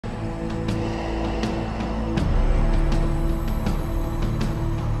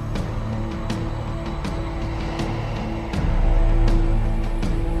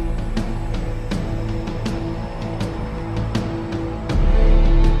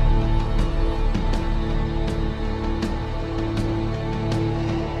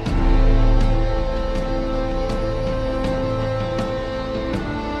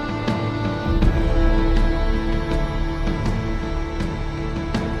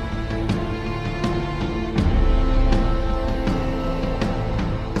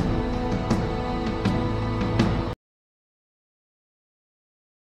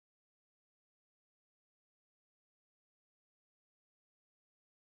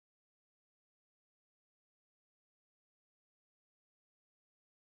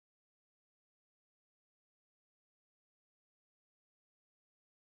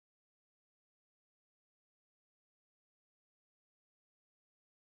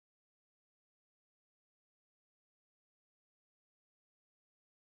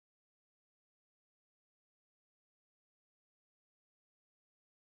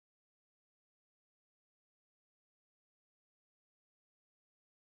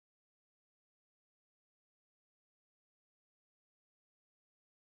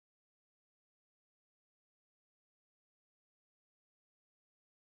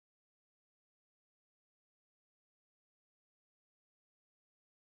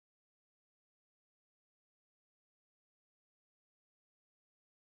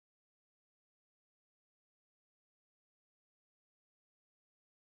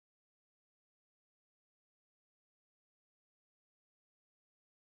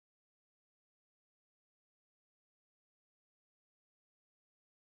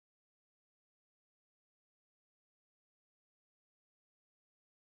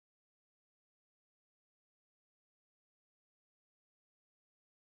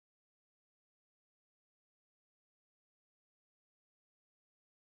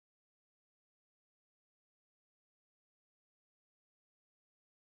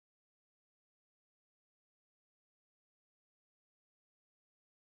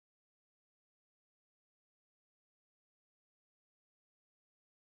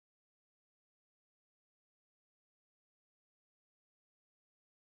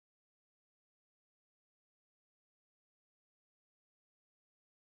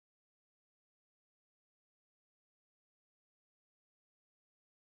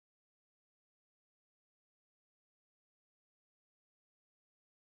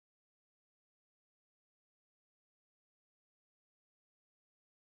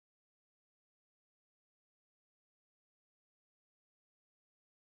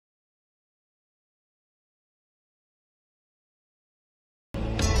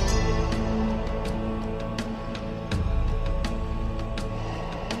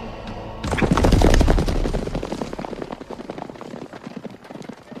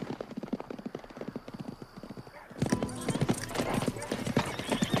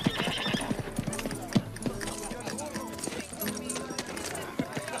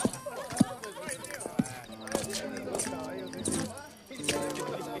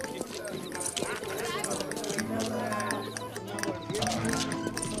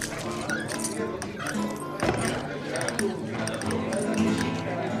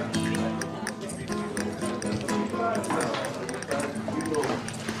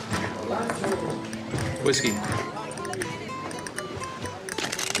Whiskey.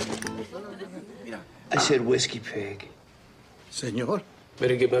 I said whiskey, pig. Senor?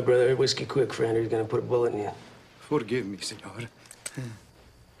 Better get my brother a whiskey quick, friend, or he's gonna put a bullet in you. Forgive me, senor.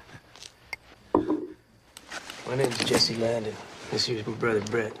 My name's Jesse Landon. This here's my brother,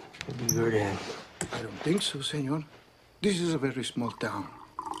 Brett. Have you heard of him? I don't think so, senor. This is a very small town.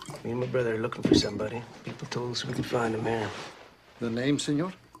 Me and my brother are looking for somebody. People told us we could find him here. The name,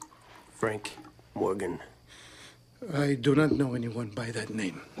 senor? Frank Morgan. I do not know anyone by that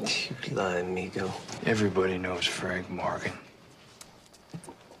name. You lie, amigo. Everybody knows Frank Morgan.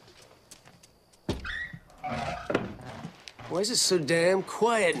 Why is it so damn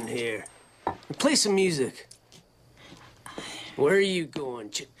quiet in here? Play some music. Where are you going,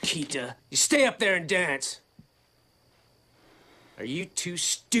 Chiquita? You stay up there and dance. Are you too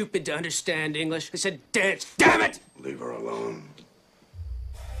stupid to understand English? I said dance, damn it! Leave her alone.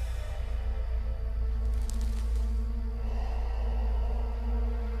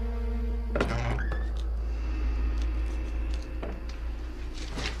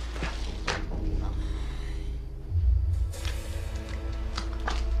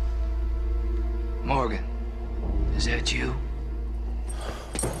 Morgan, is that you?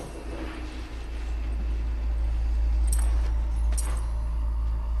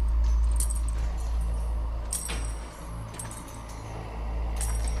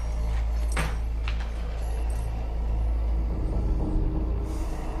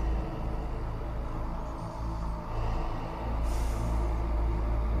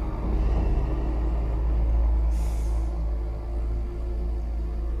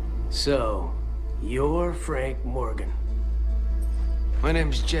 So, you're Frank Morgan. My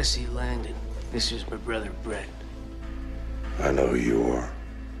name's Jesse Landon. This is my brother, Brett. I know who you are.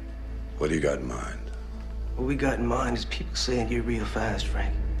 What do you got in mind? What we got in mind is people saying you're real fast,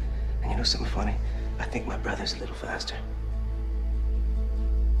 Frank. And you know something funny? I think my brother's a little faster.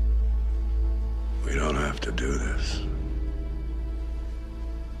 We don't have to do this.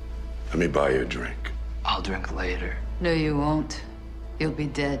 Let me buy you a drink. I'll drink later. No, you won't. You'll be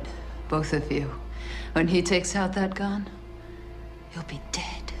dead, both of you. When he takes out that gun, you'll be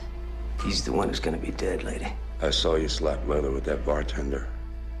dead. He's the one who's gonna be dead, lady. I saw you slap leather with that bartender.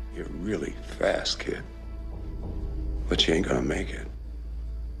 You're really fast, kid. But you ain't gonna make it.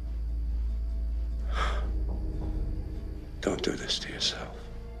 Don't do this to yourself.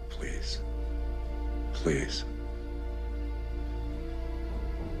 Please. Please.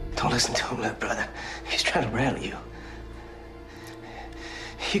 Don't listen to him, little brother. He's trying to rattle you.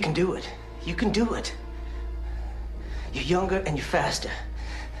 You can do it. You can do it. You're younger and you're faster.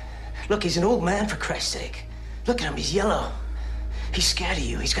 Look, he's an old man, for Christ's sake. Look at him, he's yellow. He's scared of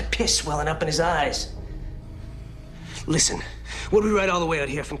you. He's got piss swelling up in his eyes. Listen, what do we ride all the way out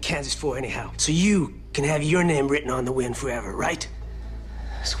here from Kansas for anyhow? So you can have your name written on the wind forever, right?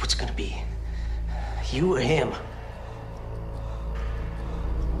 So what's it gonna be? You or him?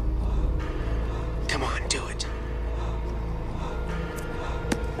 Come on, do it.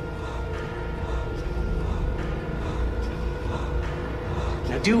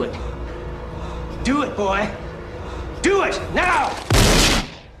 Now do it. Do it, boy. Do it, now!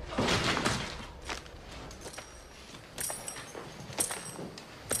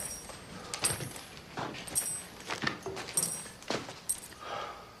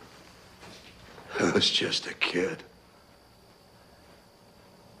 I was just a kid.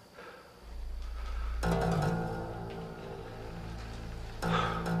 Oh,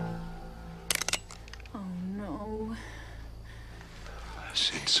 no. I've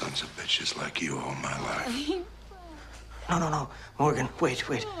seen sons of bitches like you all my life. No. Morgan, wait.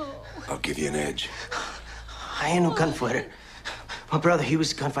 I'll give you an edge. I ain't no gunfighter. My brother, he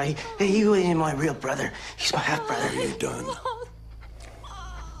was a gunfighter. He ain't my real brother. He's my half-brother. Are you done?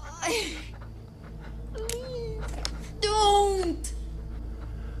 Please, don't.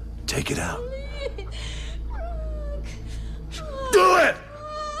 Take it out. Please. Frank. Do it!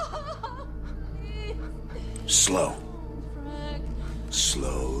 Please. Slow. Frank.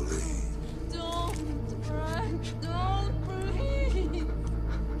 Slowly. Don't, Frank. Don't, please.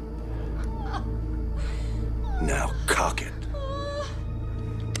 Now cock it.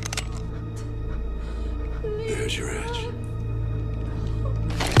 There's your edge.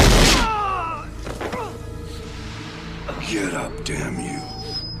 Get up, damn you.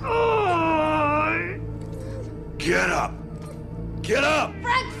 Get up. Get up.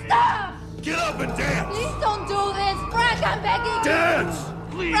 Frank, stop! Get up and dance. Please don't do this. Frank, I'm begging you. Dance.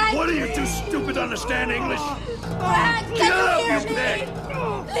 Please. Frank, What are you please. too stupid to understand English? Frank, Get can up, you hear you me? pig.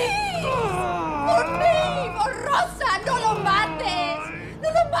 Please. Por mí, por Rosa, no lo mates. No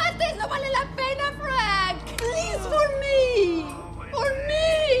lo mates, no vale la pena, Frank.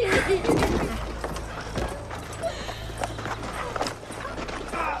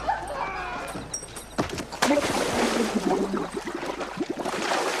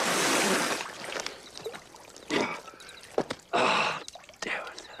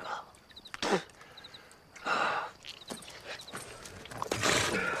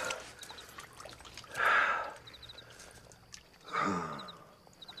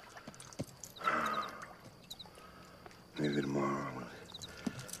 Maybe tomorrow, when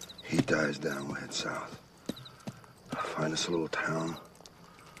heat dies down, we'll head south. Find us a little town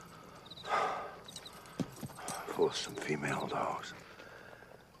full of some female dogs.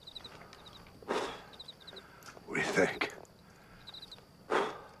 What do you think?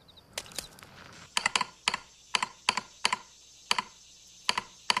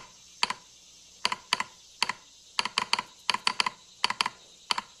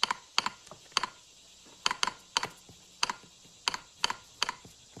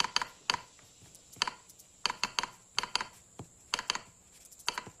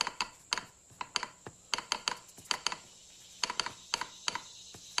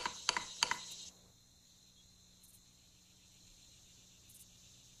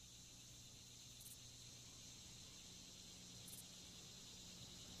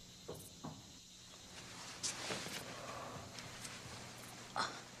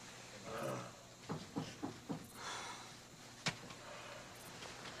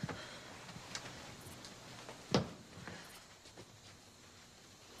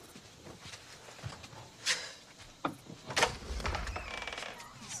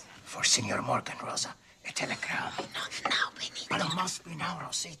 For Senor Morgan, Rosa. A telegram. Not now, Benito. But it must be now,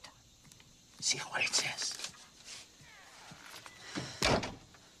 Rosita. See what it says.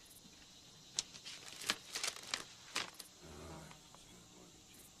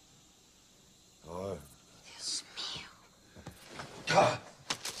 Dios mío.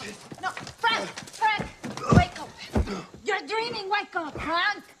 No, Frank! Frank! Wake up! You're dreaming! Wake up,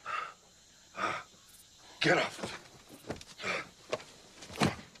 Frank! Get up.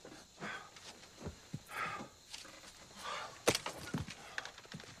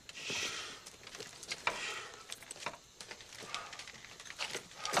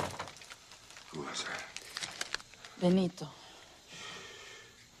 Who was that? Benito.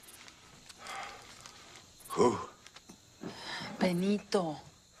 Who? Benito.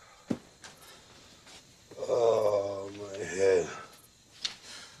 Oh, my head.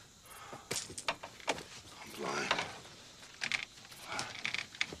 I'm blind.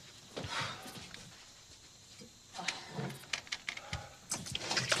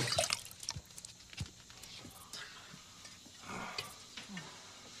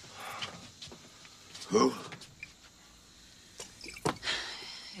 Who?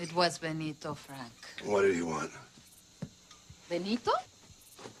 It was Benito, Frank. What did he want? Benito?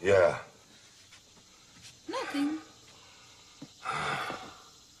 Yeah. Nothing.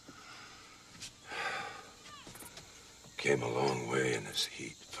 Came a long way in this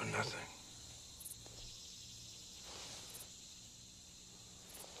heat for nothing.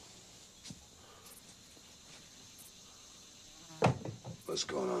 What's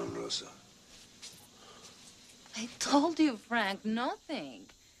going on, Rosa? I told you, Frank, nothing.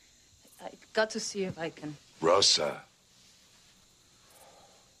 I got to see if I can. Rosa.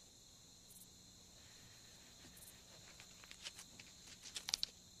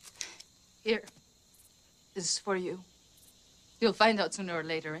 Here. This is for you. You'll find out sooner or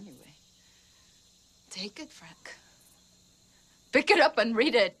later anyway. Take it, Frank. Pick it up and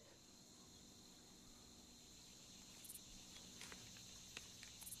read it.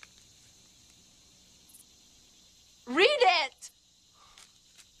 Read it!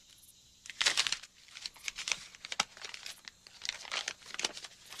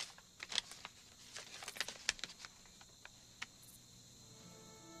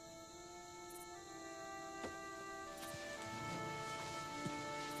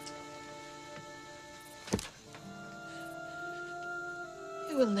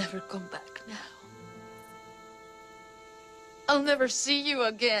 You will never come back now. I'll never see you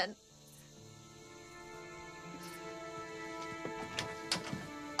again.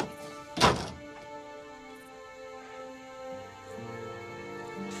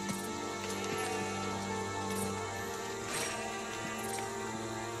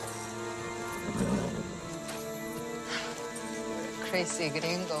 Crazy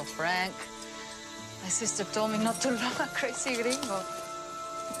gringo, Frank. My sister told me not to love a crazy gringo.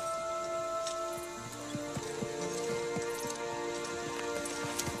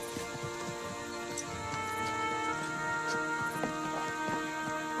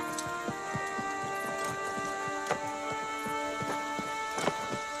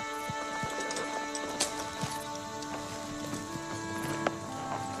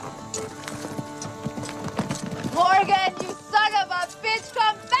 Morgan, you son of a bitch,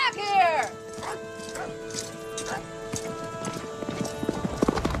 come back here!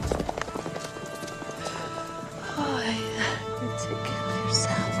 Boy, you take care of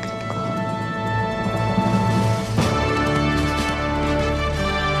yourself. Good girl.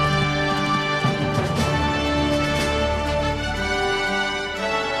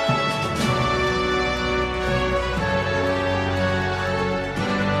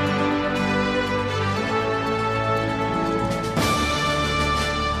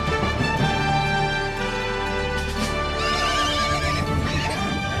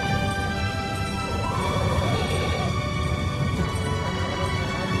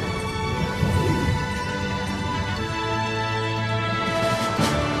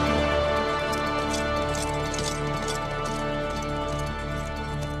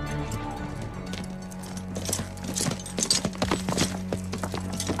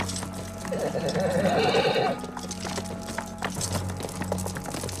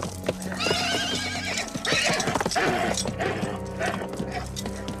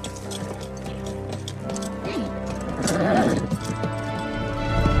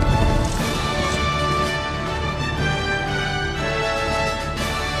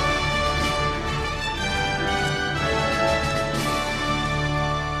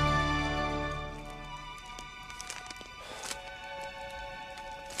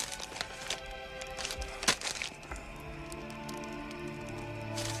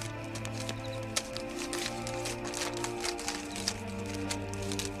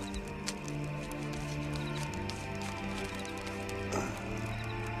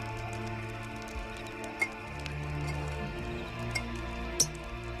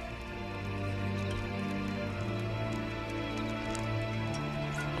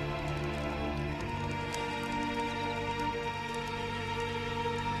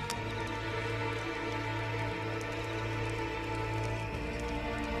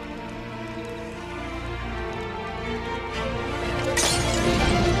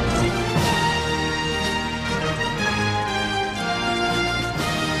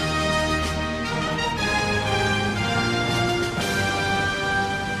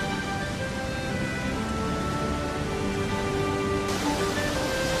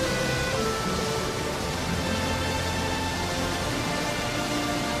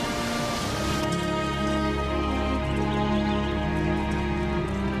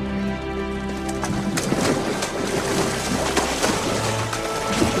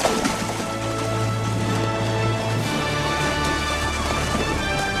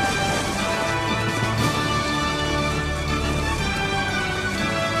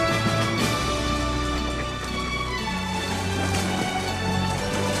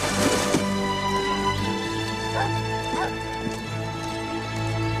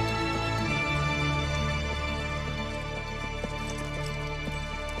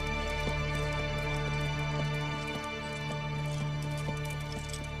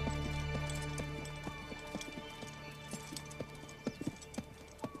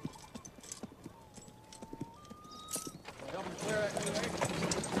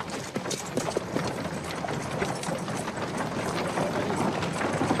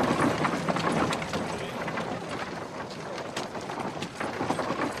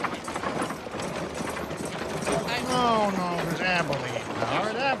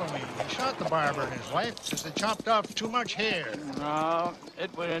 Barber and his wife because they chopped off too much hair. No,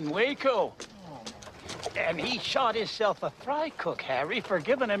 it was in Waco. And he shot himself a fry cook, Harry, for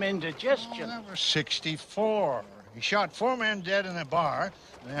giving him indigestion. Oh, that was 64. He shot 4 men dead in a bar,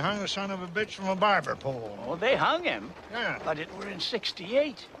 and they hung the son of a bitch from a barber pole. Oh, they hung him? Yeah. But it were in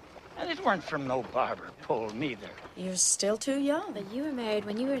 68. And it weren't from no barber pole, neither. You're still too young. But you were married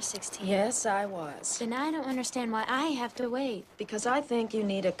when you were 16. Yes, I was. Then I don't understand why I have to wait. Because I think you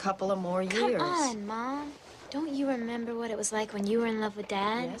need a couple of more years. Come on, Mom. Don't you remember what it was like when you were in love with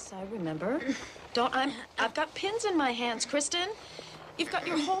Dad? Yes, I remember. I've got pins in my hands, Kristen. You've got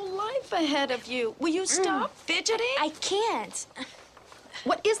your whole life ahead of you. Will you stop fidgeting? I can't.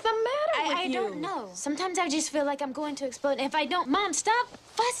 What is the matter with you? I don't know. Sometimes I just feel like I'm going to explode. And if I don't, Mom, stop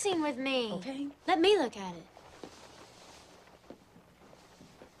fussing with me. Okay. Let me look at it.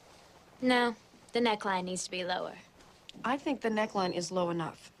 No, the neckline needs to be lower. I think the neckline is low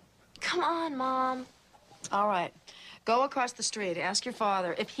enough. Come on, Mom. All right. Go across the street. Ask your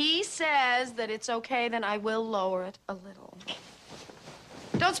father. If he says that it's okay, then I will lower it a little.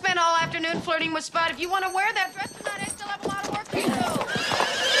 Don't spend all afternoon flirting with Spud. If you want to wear that dress tonight, I still have a lot of work to do.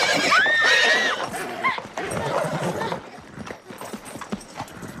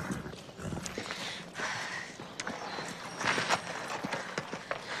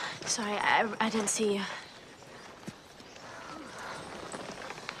 Sorry, I didn't see you.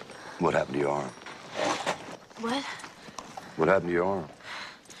 What happened to your arm? What? What happened to your arm?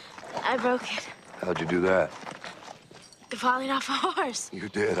 I broke it. How'd you do that? Falling off a horse. You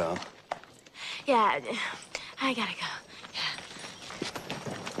did, huh? Yeah, I gotta go.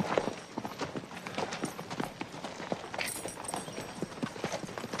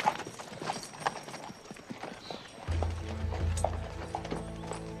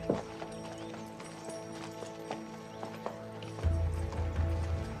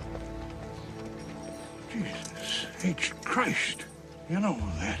 Jesus H. Christ. You know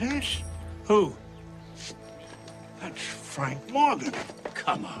who that is? Who? That's Frank Morgan.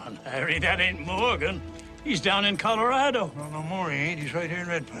 Come on, Harry, that ain't Morgan. He's down in Colorado. No more he ain't. He's right here in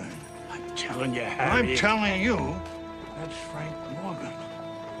Red Pine. I'm telling you, Harry. I'm telling you, that's Frank Morgan.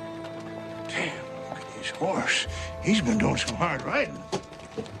 Damn, look at his horse. He's been doing some hard riding.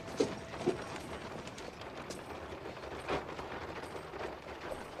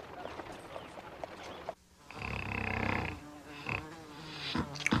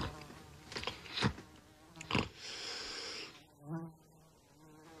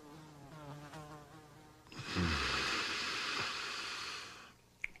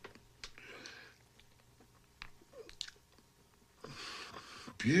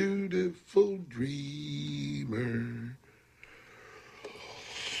 Beautiful dreamer.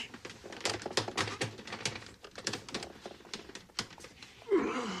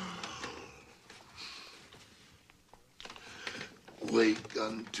 Wake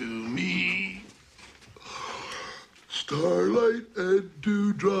unto me, starlight and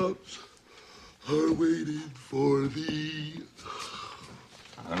dewdrops are waiting for thee.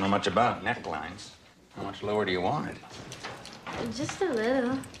 I don't know much about necklines. How much lower do you want it? Just a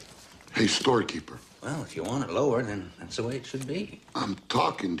little. Hey, storekeeper. Well, if you want it lower, then that's the way it should be. I'm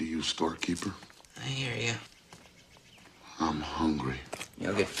talking to you, storekeeper. I hear you. I'm hungry.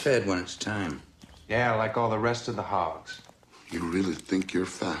 You'll get fed when it's time. Yeah, like all the rest of the hogs. You really think you're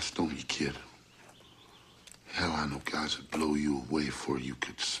fast, don't you, kid? Hell, I know guys that blow you away before you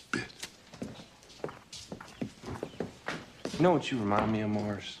could spit. You know what you remind me of,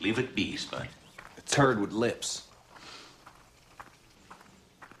 Morris? Leave it be, Spud. A turd with lips.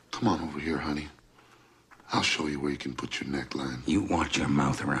 Come on over here, honey. I'll show you where you can put your neckline. You want your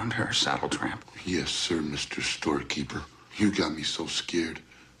mouth around her, saddle tramp? Yes, sir, Mr. Storekeeper. You got me so scared,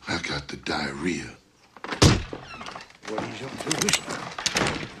 I got the diarrhea. What he's up to this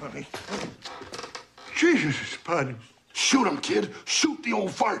time, honey. Jesus, Spud. Shoot him, kid. Shoot the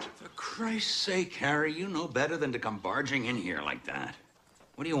old fart. For Christ's sake, Harry, you know better than to come barging in here like that.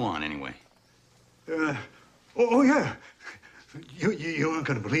 What do you want, anyway? Yeah. You aren't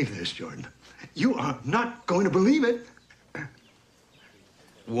going to believe this, Jordan. You are not going to believe it.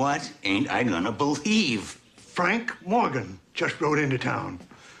 What ain't I gonna believe? Frank Morgan just rode into town.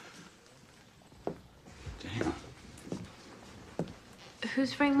 Damn.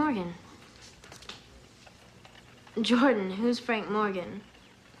 Who's Frank Morgan? Jordan, who's Frank Morgan?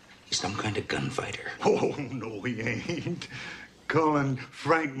 He's some kind of gunfighter. Oh, no, he ain't. Calling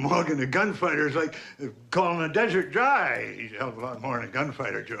Frank Morgan a gunfighter is like calling a desert dry. He's a hell of a lot more than a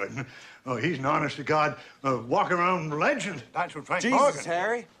gunfighter, Jordan. Oh, he's an honest-to-God walk-around legend. That's what Frank Morgan... Jesus,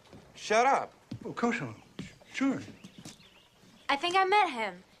 Harry. Shut up. Oh, of course I will. Sure. I think I met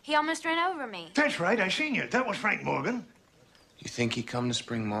him. He almost ran over me. That's right. I seen you. That was Frank Morgan. You think he come to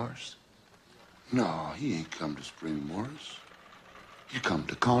Spring Mars? No, he ain't come to Spring Morris. He come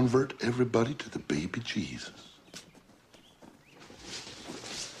to convert everybody to the baby Jesus.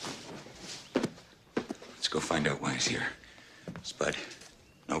 Let's go find out why he's here. Spud,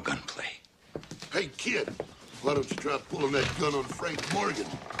 no gunplay. Hey, kid, why don't you try pulling that gun on Frank Morgan?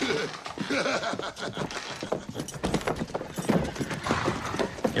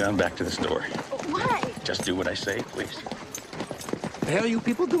 Get on back to the store. Why? Just do what I say, please. What the hell are you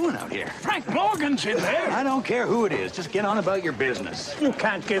people doing out here? Frank Morgan's in there. I don't care who it is. Just get on about your business. You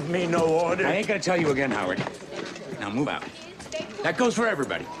can't give me no order. I ain't gonna tell you again, Howard. Now move out. That goes for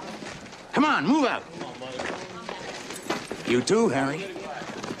everybody. Come on, move out. You too, Harry.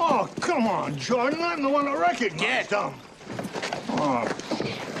 Oh, come on, Jordan. I'm the one that recognized him. Oh.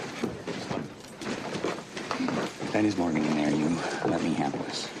 That is Morgan in there. You let me handle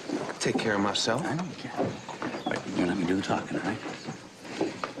this. Take care of myself. I don't care. But you let me do the talking, all right?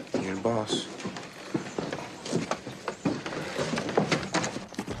 You're the boss.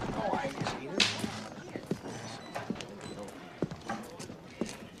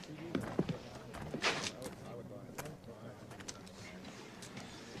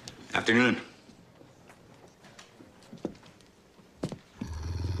 Afternoon.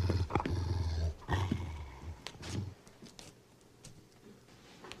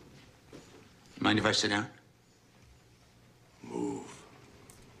 Mind if I sit down? Move.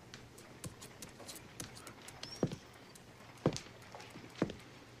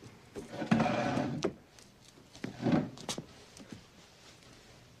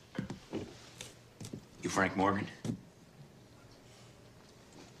 You Frank Morgan?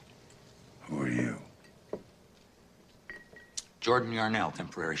 Who are you? Jordan Yarnell,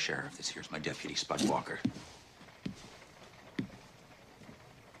 temporary sheriff. This here's my deputy, Spud Walker.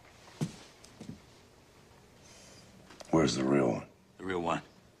 Where's the real one? The real one.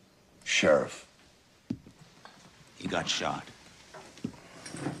 Sheriff. He got shot.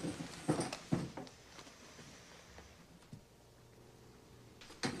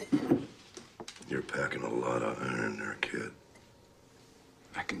 You're packing a lot of iron there, kid.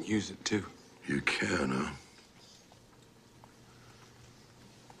 I can use it, too. You can, huh?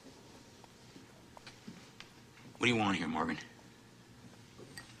 What do you want here, Morgan?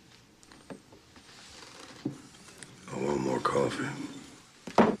 I want more coffee.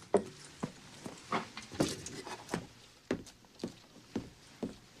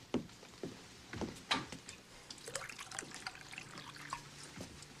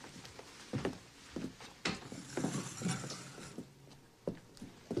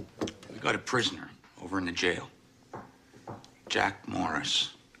 We got a prisoner over in the jail. Jack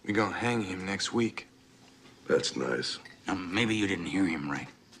Morris. We gonna hang him next week. That's nice. Now, maybe you didn't hear him right.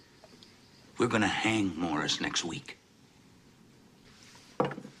 We're gonna hang Morris next week.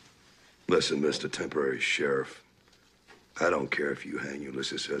 Listen, Mr. Temporary Sheriff, I don't care if you hang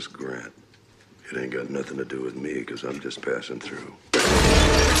Ulysses S. Grant. It ain't got nothing to do with me, because I'm just passing through.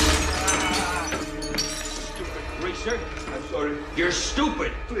 Stupid greaser. I'm sorry. You're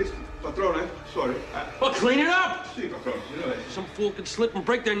stupid. Please, Patrone, sorry. Well, clean it up! Si, Patrone. Some fool could slip and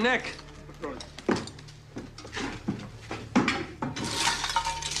break their neck. Patrone.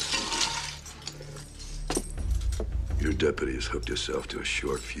 Your deputy has hooked himself to a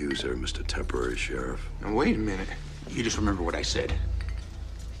short fuse there, Mr. Temporary Sheriff. Now, wait a minute. You just remember what I said.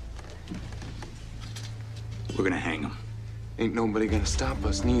 We're gonna hang him. Ain't nobody gonna stop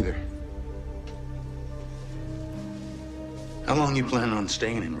us, neither. How long you planning on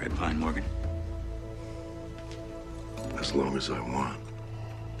staying in Red Pine, Morgan? As long as I want.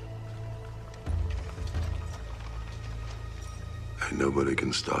 And nobody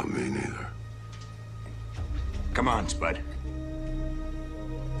can stop me, neither. Come on, Spud.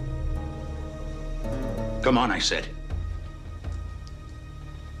 Come on, I said.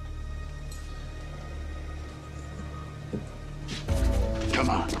 Come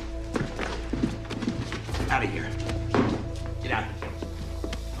on. Out of here. Get out.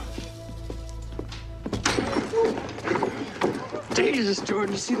 Jesus,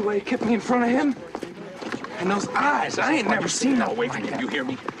 Jordan, you see the way he kept me in front of him? And those eyes, I ain't never seen that away from him, you hear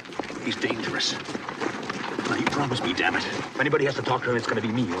me? He's dangerous. Now, you promised me, damn it. If anybody has to talk to him, it's gonna be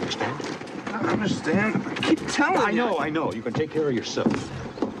me, you understand? I understand. I keep telling you. I know. You can take care of yourself.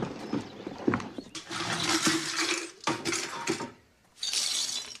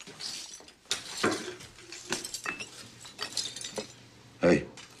 Hey.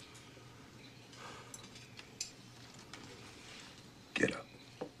 Get up.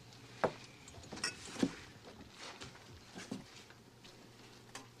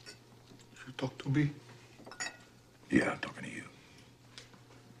 You talk to me? Yeah, I'm talking to you.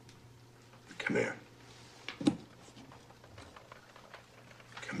 Come here.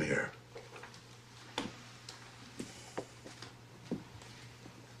 Come here.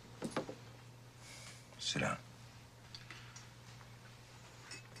 Sit down.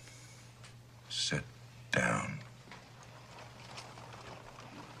 Sit down.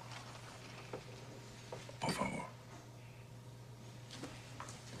 Por favor.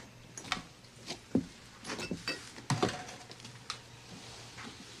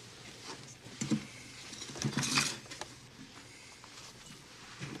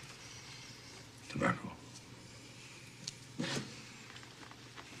 Tobacco.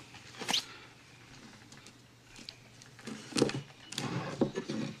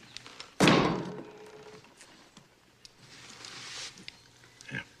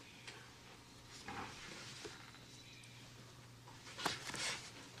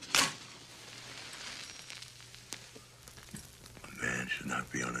 A man should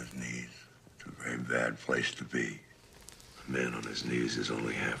not be on his knees. It's a very bad place to be. A man on his knees is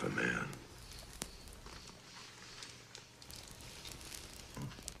only half a man.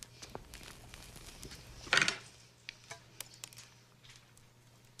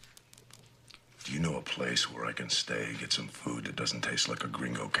 Do you know a place where I can stay, get some food that doesn't taste like a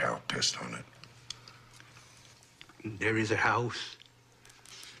gringo cow pissed on it? There is a house.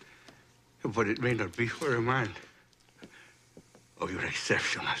 But it may not be for a man of your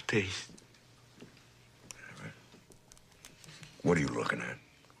exceptional taste. What are you looking at?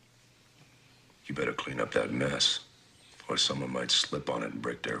 You better clean up that mess, or someone might slip on it and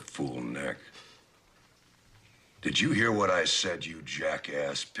break their fool neck. Did you hear what I said, you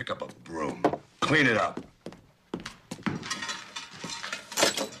jackass? Pick up a broom. Clean it up.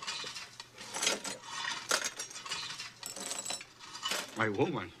 My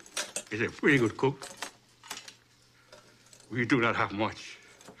woman is a pretty good cook. We do not have much,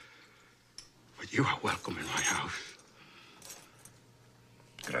 but you are welcome in my house.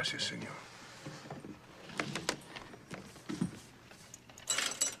 Gracias, senor.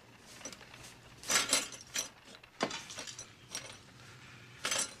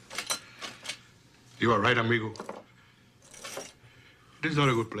 You are right, amigo. This is not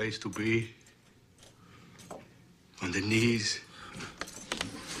a good place to be. On the knees.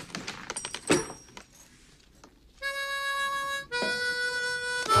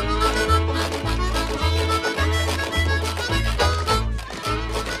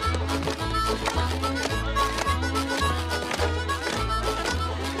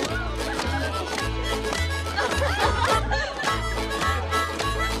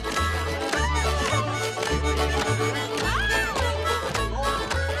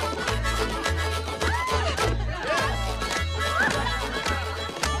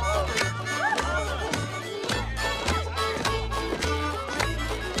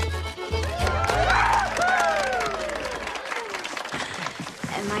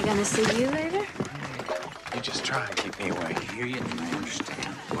 Am I gonna see you later? You just try and keep me away. I hear you and I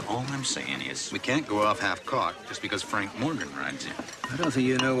understand. But all I'm saying is we can't go off half-cocked just because Frank Morgan rides in. I don't think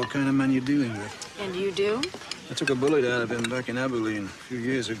you know what kind of man you're dealing with. And you do? I took a bullet out of him back in Abilene a few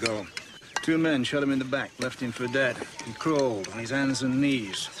years ago. 2 men shot him in the back, left him for dead. He crawled on his hands and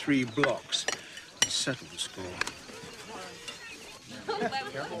knees, 3 blocks, and settled the score.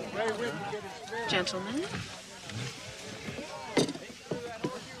 Gentlemen?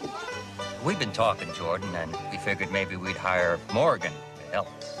 We've been talking, Jordan, and we figured maybe we'd hire Morgan to help.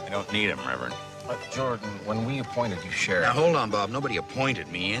 I don't need him, Reverend. But, Jordan, when we appointed you sheriff... Now, hold on, Bob. Nobody appointed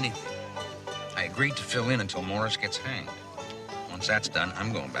me anything. I agreed to fill in until Morris gets hanged. Once that's done,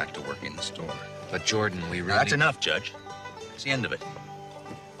 I'm going back to work in the store. But, Jordan, we really... Now, that's enough, Judge. That's the end of it.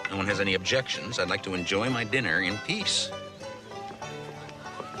 No one has any objections. I'd like to enjoy my dinner in peace.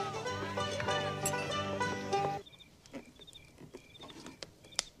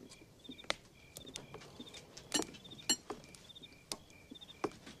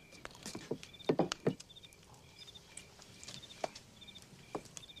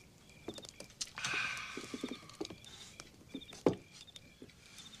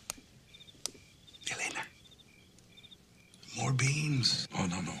 More beans? Oh,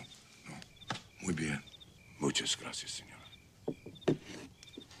 no. Muy bien. Muchas gracias, señora.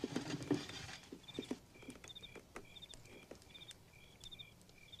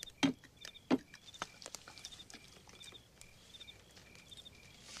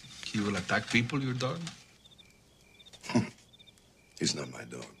 He will attack people, your dog? He's not my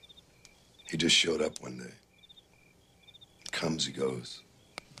dog. He just showed up one day. He comes, he goes.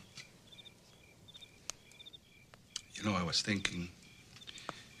 You know, I was thinking,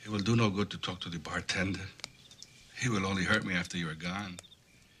 it will do no good to talk to the bartender. He will only hurt me after you're gone.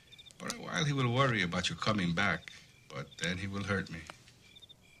 For a while, he will worry about you coming back, but then he will hurt me.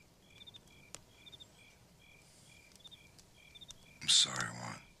 I'm sorry,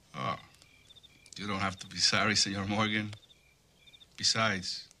 Juan. Oh, you don't have to be sorry, Senor Morgan.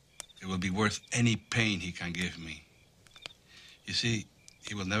 Besides, it will be worth any pain he can give me. You see,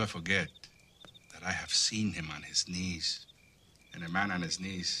 he will never forget that I have seen him on his knees. And a man on his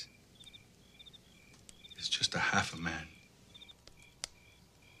knees is just a half a man.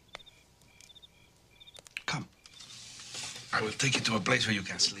 Come. I will take you to a place where you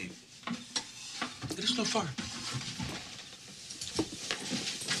can sleep. It is not far.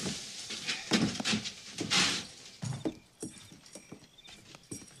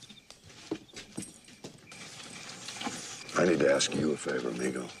 I need to ask you a favor,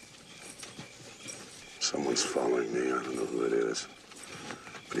 amigo. Someone's following me. I don't know who it is.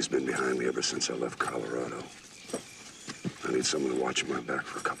 But he's been behind me ever since I left Colorado. I need someone to watch my back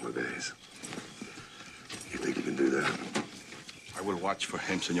for a couple of days. You think you can do that? I will watch for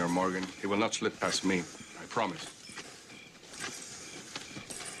him, Senor Morgan. He will not slip past me. I promise.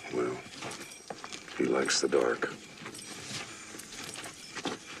 Well, he likes the dark.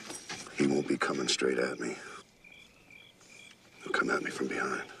 He won't be coming straight at me. He'll come at me from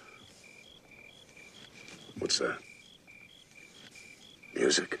behind. What's that?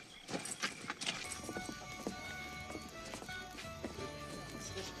 Music?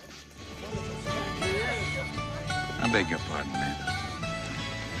 beg your pardon, ma'am.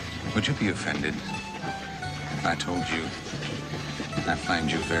 Would you be offended if I told you I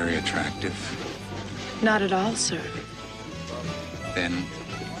find you very attractive? Not at all, sir. Then,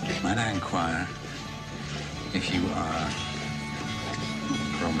 might I inquire if you are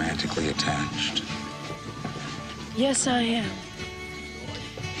romantically attached? Yes, I am.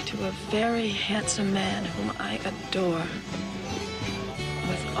 To a very handsome man whom I adore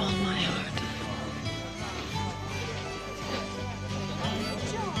with all my heart.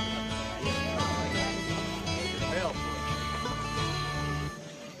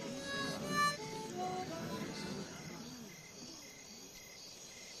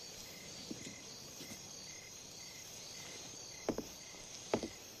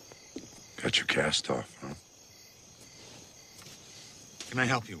 Got your cast off, huh? Can I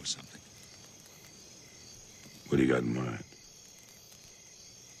help you with something? What do you got in mind?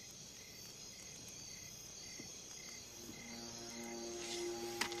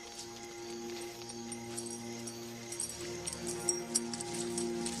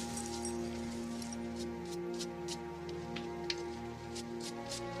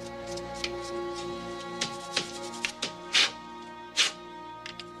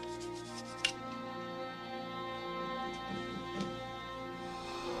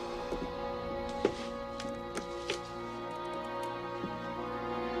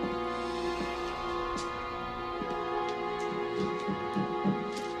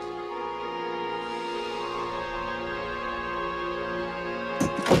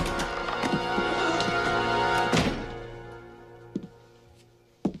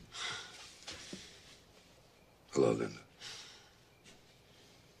 Hello, Linda.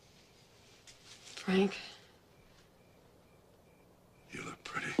 Frank? You look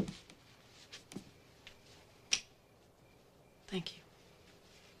pretty. Thank you.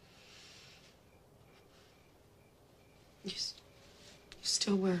 You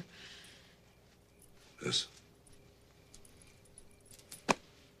still wear... This?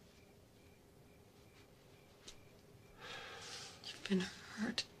 You've been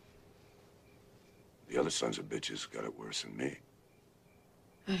hurt. The other sons of bitches got it worse than me.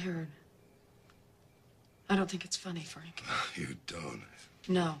 I heard. I don't think it's funny, Frank. You don't.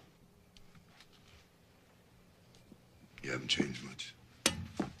 No. You haven't changed much.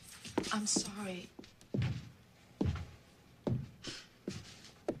 I'm sorry.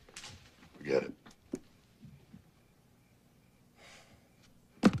 Forget it.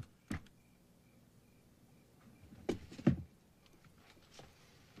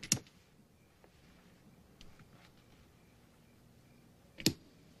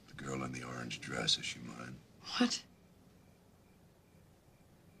 The girl in the orange dress, is she mine? What?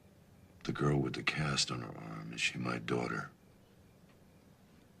 The girl with the cast on her arm, is she my daughter?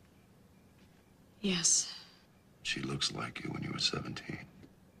 Yes. She looks like you when you were 17.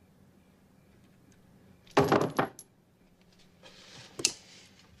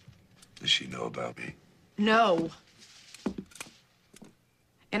 Does she know about me? No.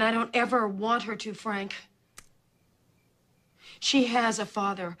 And I don't ever want her to, Frank. She has a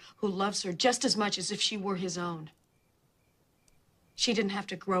father who loves her just as much as if she were his own. She didn't have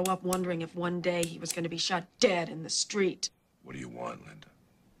to grow up wondering if one day he was going to be shot dead in the street. What do you want, Linda?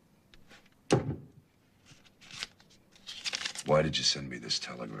 Why did you send me this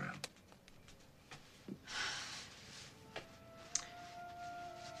telegram?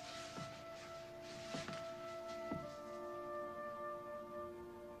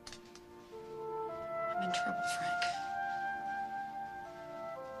 I'm in trouble, Frank.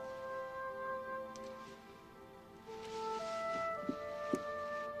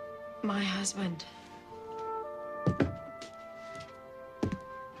 My husband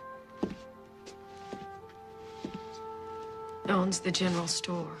owns the general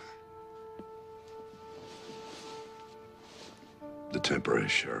store. The temporary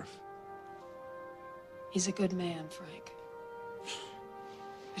sheriff. He's a good man, Frank.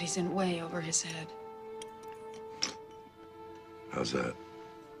 But he's in way over his head. How's that?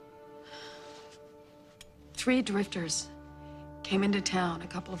 3 drifters came into town a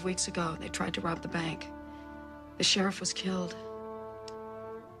couple of weeks ago. They tried to rob the bank. The sheriff was killed.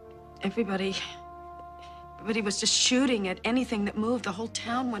 Everybody was just shooting at anything that moved. The whole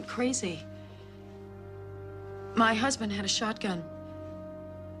town went crazy. My husband had a shotgun.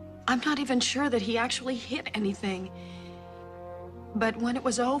 I'm not even sure that he actually hit anything. But when it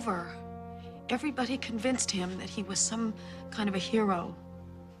was over, everybody convinced him that he was some kind of a hero.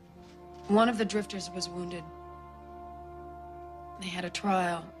 One of the drifters was wounded. They had a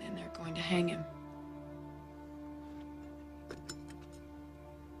trial, and they're going to hang him.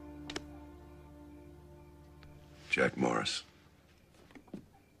 Jack Morris.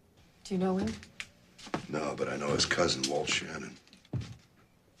 Do you know him? No, but I know his cousin, Walt Shannon.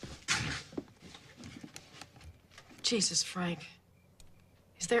 Jesus, Frank.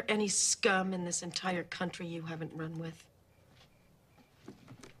 Is there any scum in this entire country you haven't run with?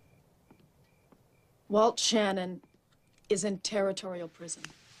 Walt Shannon is in territorial prison.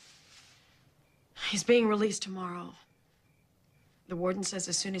 He's being released tomorrow. The warden says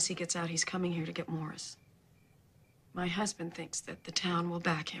as soon as he gets out, he's coming here to get Morris. My husband thinks that the town will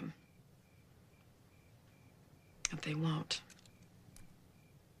back him. But they won't.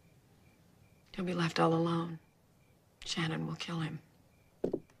 He'll be left all alone. Shannon will kill him.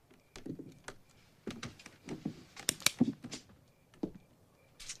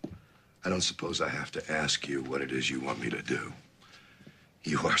 I don't suppose I have to ask you what it is you want me to do.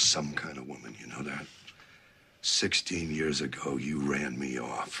 You are some kind of woman, you know that? 16 years ago, you ran me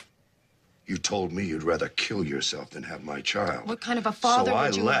off. You told me you'd rather kill yourself than have my child. What kind of a father so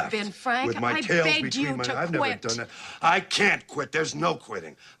would you have left been, Frank? with my I tails begged between you my... to I've quit. never done that. I can't quit. There's no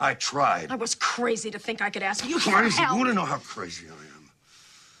quitting. I tried. I was crazy to think I could ask you for Crazy? help. You want to know how crazy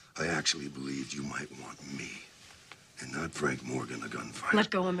I am? I actually believed you might want me, and not Frank Morgan, the gunfighter. Let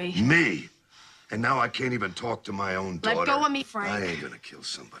go of me. Me? And now I can't even talk to my own daughter. Let go of me, Frank. I ain't gonna kill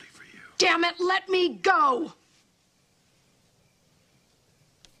somebody for you. Damn it, let me go!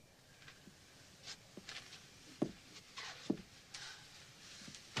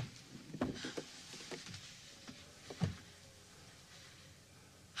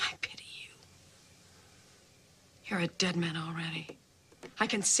 I pity you. You're a dead man already. I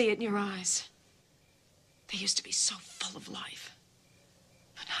can see it in your eyes. They used to be so full of life.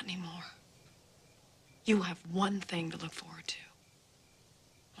 But not anymore. You have one thing to look forward to.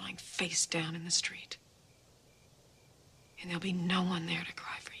 Lying face down in the street. And there'll be no one there to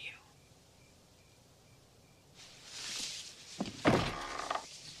cry for you.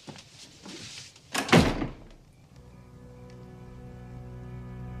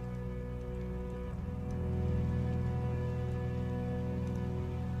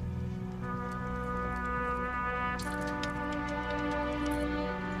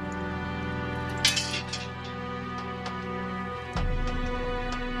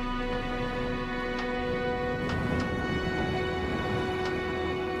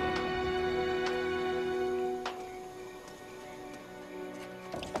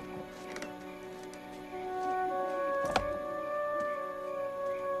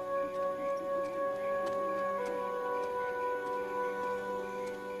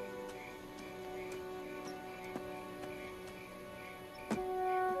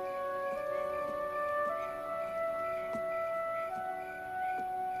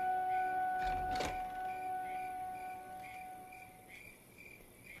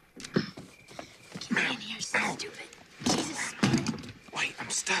 Get in here, stupid. Jesus. Wait, I'm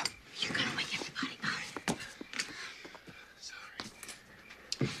stuck. You're gonna wake everybody up. Sorry.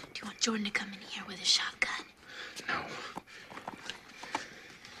 Do you want Jordan to come in here with a shotgun? No.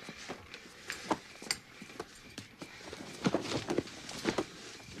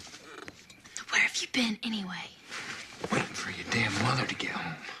 Where have you been, anyway? Waiting for your damn mother to get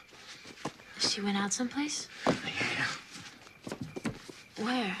home. She went out someplace? Yeah.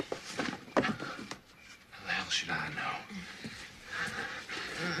 Where? How the hell should I know?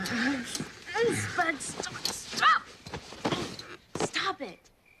 Spud, stop! Stop it!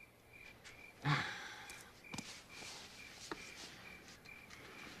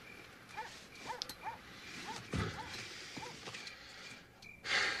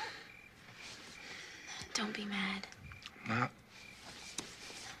 Don't be mad. Not.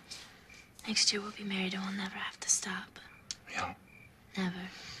 Next year we'll be married and we'll never have to stop. Yeah. Never.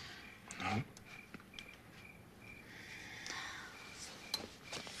 No.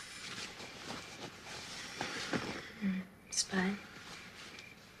 Spud.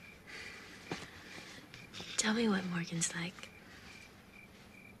 Tell me what Morgan's like.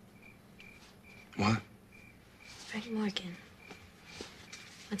 What? Frank Morgan.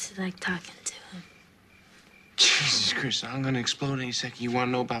 What's it like talking to him? Jesus Christ, I'm gonna explode any second. You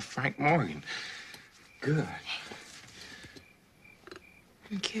wanna know about Frank Morgan? Good.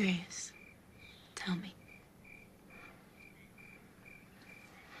 I'm curious. Tell me.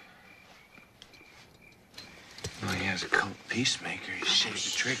 Well, he has a cult peacemaker. He saved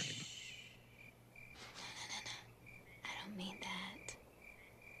the trick. I don't mean that.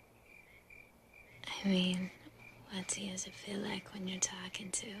 I mean, what's he does it feel like when you're talking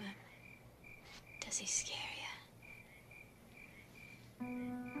to him? Does he scare you?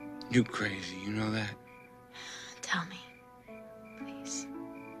 You crazy, you know that? Tell me, please.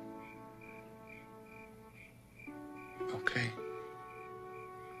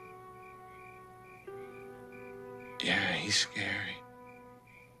 He's scary.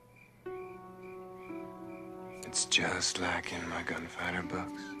 It's just like in my gunfighter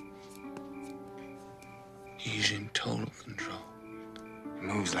books. He's in total control. He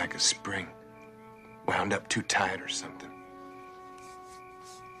moves like a spring, wound up too tight or something.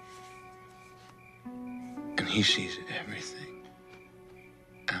 And he sees everything.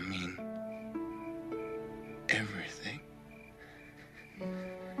 I mean, everything.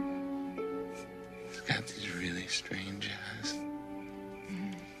 He's got these really strange eyes.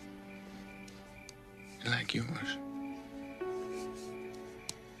 Like yours.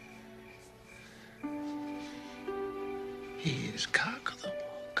 He is cock of the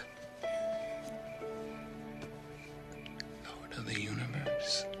walk. Lord of the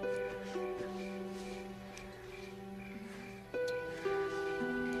universe.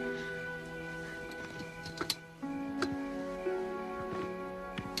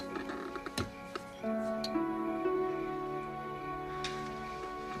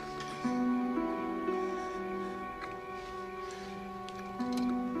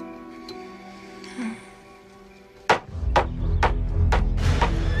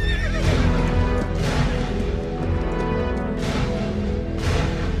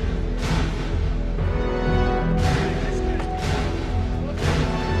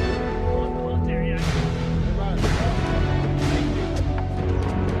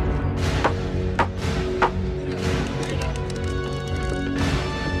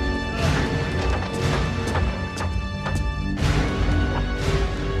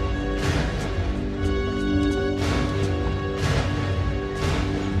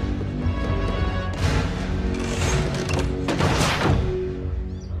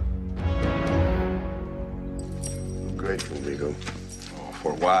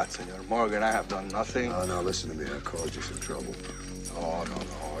 For what, Senor Morgan? I have done nothing. No, listen to me. I caused you some trouble. Oh,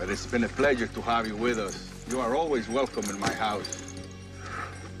 no. It has been a pleasure to have you with us. You are always welcome in my house.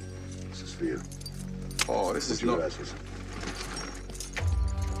 This is for you. Oh, this is no... Gracias.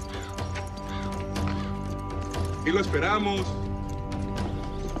 Y lo esperamos.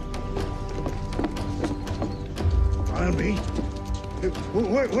 Follow me.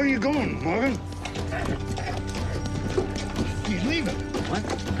 Where are you going, Morgan? He's leaving. What?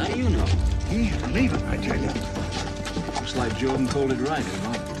 How do you know? He's leaving, I tell you. Looks like Jordan called it right,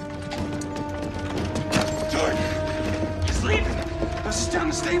 huh? Jordan! He's leaving! Bus is down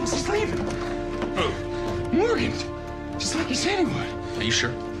the stables. He's leaving. Oh. Morgan! Just like he said he would. Are you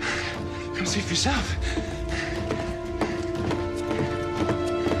sure? Come see for yourself.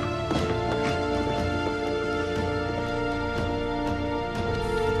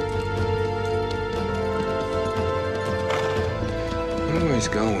 Where he's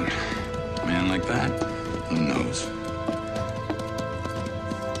going? A man like that? Who knows?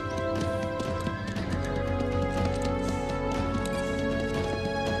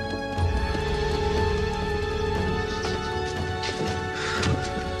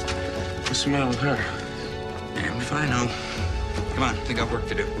 What's the matter with her? Damned if I know. Come on, we got work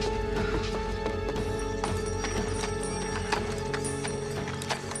to do.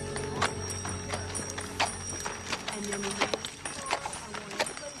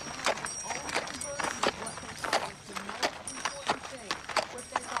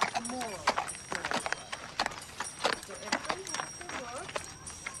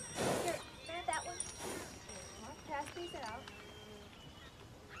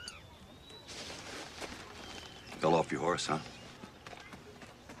 Fell off your horse, huh?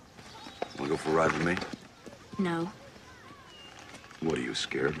 Want to go for a ride with me? No, What are you,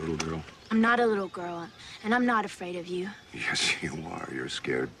 scared, little girl? I'm not a little girl, and I'm not afraid of you. Yes, you are. You're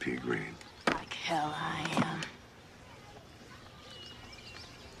scared, pea green. Like hell I am.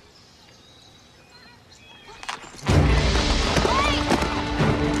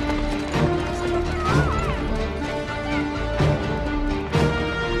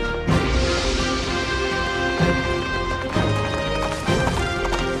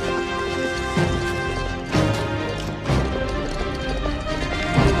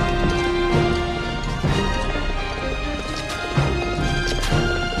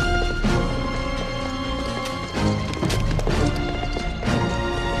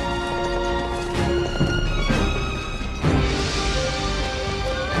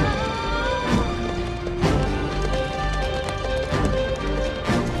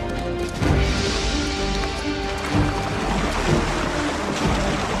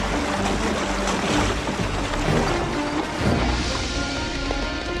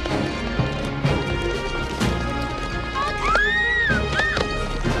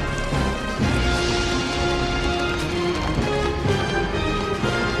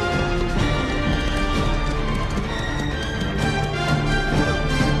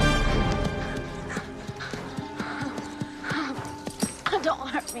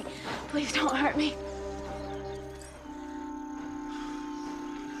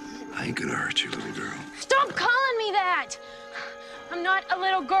 I ain't gonna hurt you, little girl. Stop calling me that! I'm not a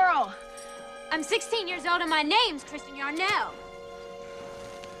little girl. I'm 16 years old and my name's Kristen Yarnell.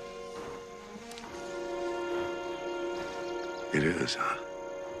 It is, huh?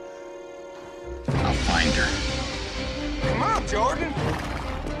 I'll find her. Come on, Jordan.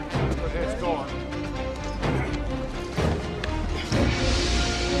 Let's go on.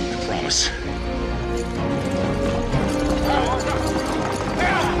 I promise.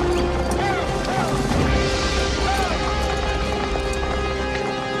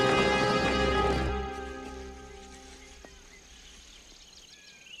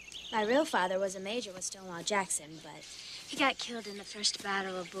 My real father was a major with Stonewall Jackson, but he got killed in the first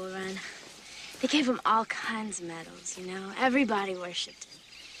battle of Bull Run. They gave him all kinds of medals, you know. Everybody worshipped him.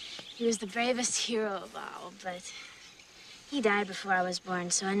 He was the bravest hero of all, but he died before I was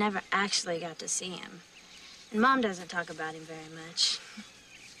born, so I never actually got to see him. And Mom doesn't talk about him very much.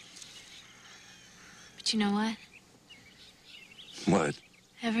 But you know what? What?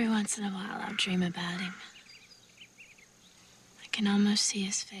 Every once in a while, I'll dream about him. I can almost see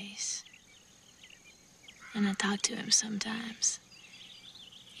his face. And I talk to him sometimes,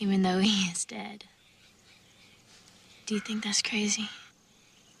 even though he is dead. Do you think that's crazy?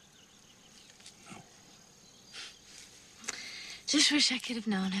 No. Just wish I could have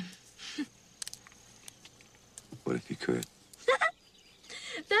known him. What if you could?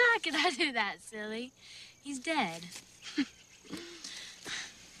 Then how could I do that, silly? He's dead.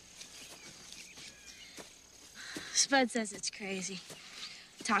 Spud says it's crazy,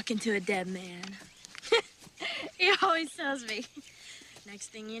 talking to a dead man. He always tells me. Next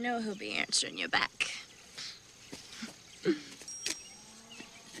thing you know, he'll be answering you back.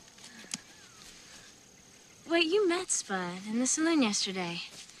 Wait, you met Spud in the saloon yesterday.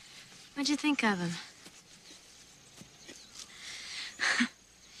 What'd you think of him?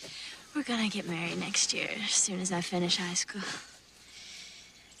 We're gonna get married next year, as soon as I finish high school.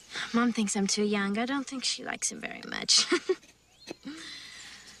 Mom thinks I'm too young. I don't think she likes him very much.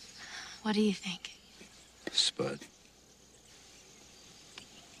 What do you think? Spud.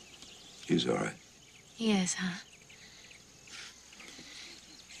 He's all right. He is, huh?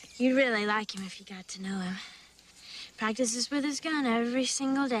 You'd really like him if you got to know him. Practices with his gun every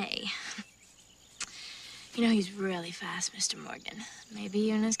single day. You know, he's really fast, Mr. Morgan. Maybe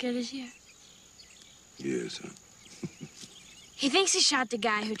even as good as you. He is, huh? He thinks he shot the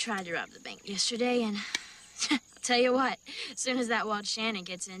guy who tried to rob the bank yesterday, and I'll tell you what, as soon as that Walt Shannon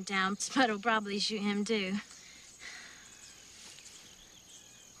gets in town, Spud will probably shoot him, too.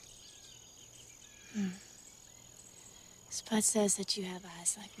 Spud says that you have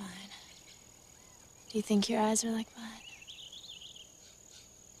eyes like mine. Do you think your eyes are like mine?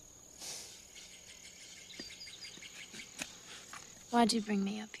 Why'd you bring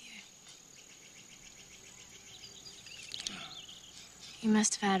me up here? You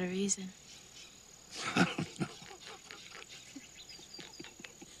must have had a reason. I don't know.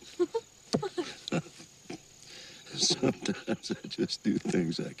 Sometimes I just do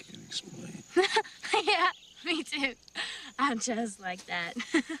things I can't explain. Yeah, me too. I'm just like that.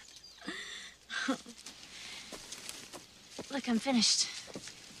 Look, I'm finished.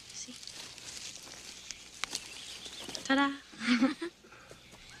 See? Ta-da.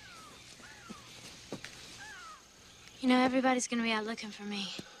 You know, everybody's gonna be out looking for me.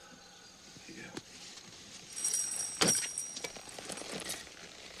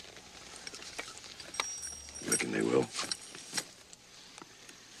 Reckon they will.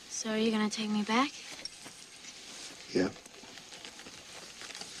 So are you gonna take me back? Yeah.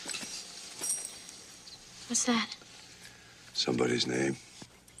 What's that? Somebody's name.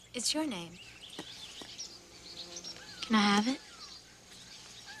 It's your name. Can I have it?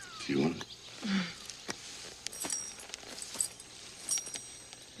 If you want.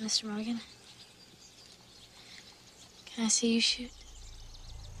 Mr. Morgan? Can I see you shoot?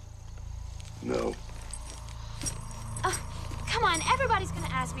 No. Come on, everybody's gonna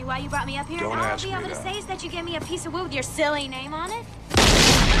ask me why you brought me up here. Don't and all ask I'll be me able to that. say is that you gave me a piece of wood with your silly name on it.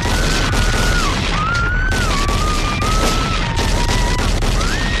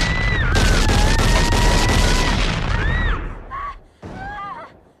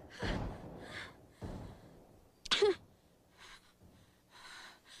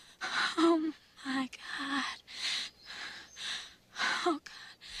 Oh, my God. Oh,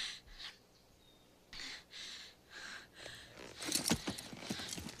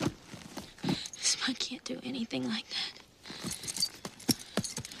 God. Spud can't do anything like that.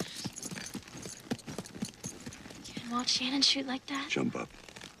 Can Walt Shannon shoot like that? Jump up.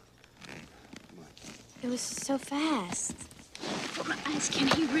 It was so fast. eyes, can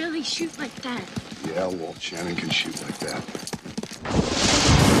he really shoot like that? Yeah, Walt Shannon can shoot like that.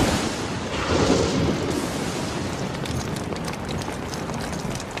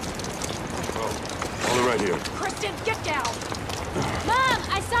 Oh, hold it right here. Kristen, get down! Mom,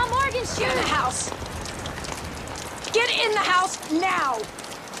 I saw Morgan shoot! Get in the house! Get in the house now!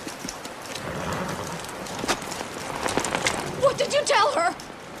 What did you tell her?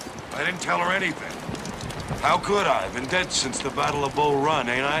 I didn't tell her anything. How could I? I've been dead since the Battle of Bull Run,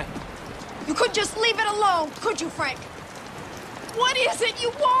 ain't I? You could just leave it alone, could you, Frank? What is it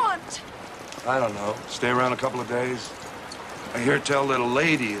you want? I don't know. Stay around a couple of days. I hear tell that a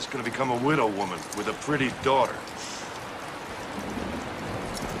lady is gonna become a widow woman with a pretty daughter.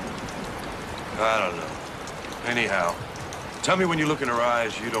 I don't know. Anyhow, tell me when you look in her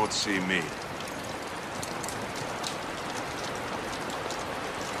eyes, you don't see me.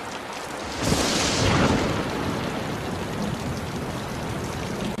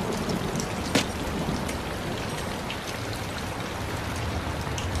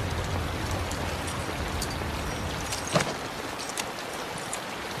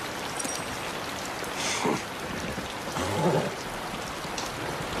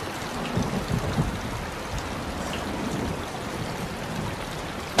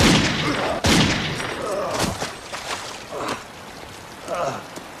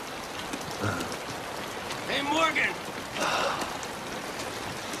 Hey, Morgan!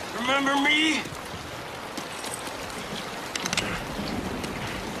 Remember me?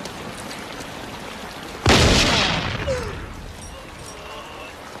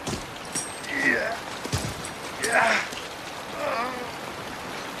 Yeah. Yeah.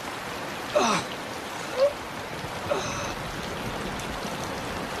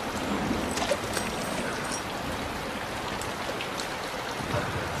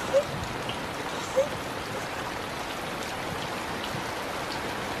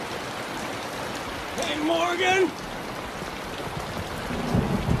 Hey, Morgan!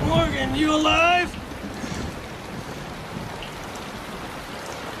 Morgan, you alive?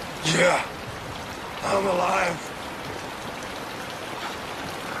 Yeah. I'm alive.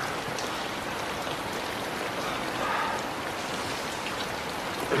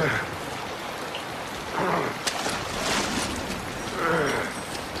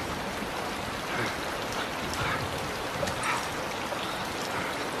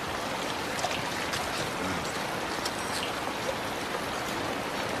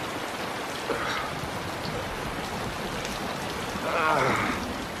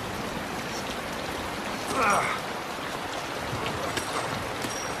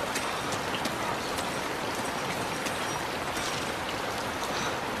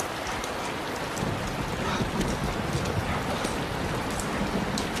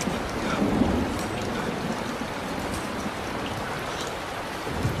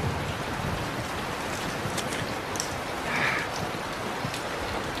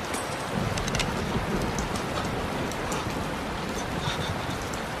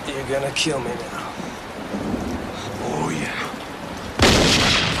 You're gonna kill me now. Oh, yeah.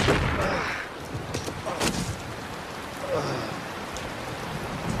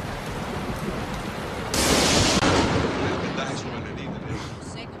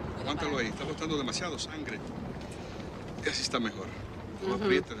 Aguántalo ahí, está botando demasiado sangre. Casi está mejor. No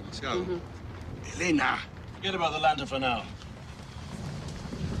apriete demasiado. Elena! Forget about the lantern for now.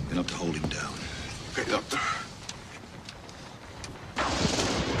 You'll have to hold him down. Okay, doctor.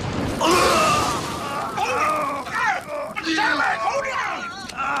 Hold on!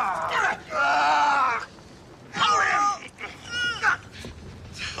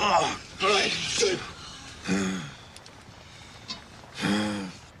 Oh, all right, good.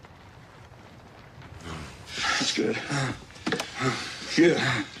 That's good. Here.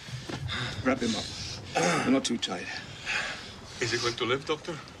 Wrap him up. But not too tight. Is he going to live,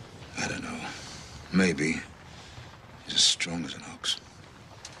 Doctor? I don't know. Maybe. He's as strong as an ox.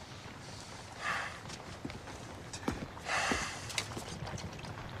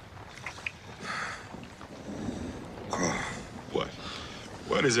 What?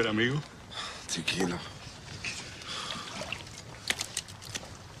 What is it, amigo? Tequila.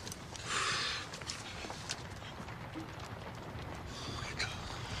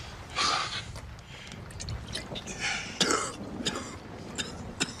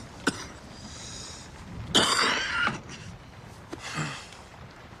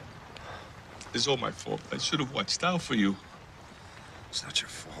 It's all my fault. I should have watched out for you. It's not your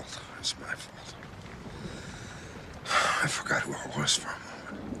fault. It's my fault. I forgot who I was for a moment.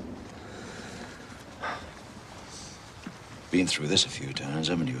 Been through this a few times,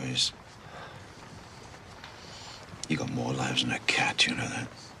 haven't you, Ace? You got more lives than a cat, you know that?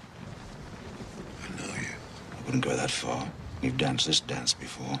 I know you. I wouldn't go that far. You've danced this dance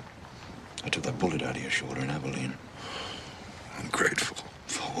before. I took that bullet out of your shoulder in Abilene. I'm grateful.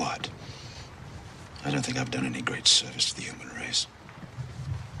 For what? I don't think I've done any great service to the human race.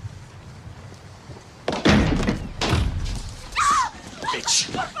 Bitch!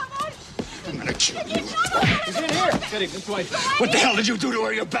 I'm gonna kill you. He's in here! Get him, this way. What the hell did you do to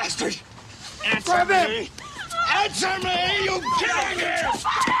her, you bastard? Answer me! Answer me, you killing here!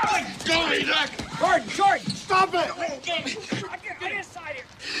 Let go, Doc! Jordan! Stop it! Get inside here!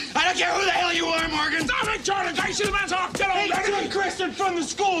 I don't care who the hell you are, Morgan! Stop it, Jordan! Take the man's off! Get him! Hey, Henriksen from the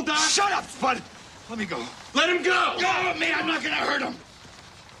school, Doc! Shut up, Spud! Let me go. Let him go! Go with me, I'm not gonna hurt him!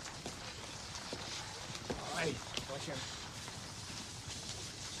 All right, watch him.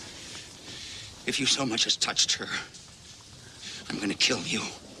 If you so much as touched her, I'm gonna kill you.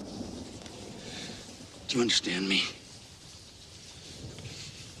 Do you understand me?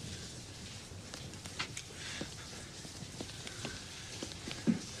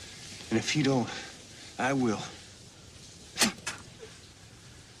 And if you don't, I will.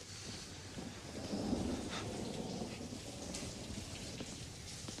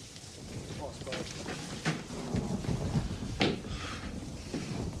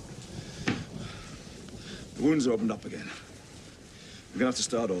 The wounds are opened up again. We're gonna have to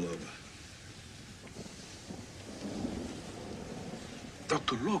start all over.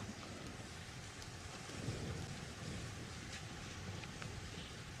 Doctor, look.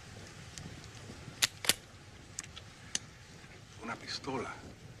 Una pistola.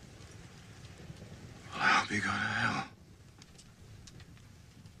 I hope you go to hell.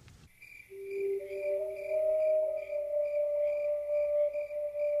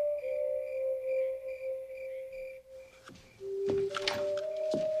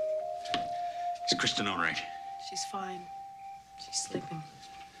 Is Kristen all right? She's fine. She's sleeping.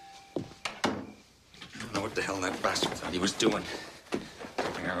 I don't know what the hell that bastard thought he was doing.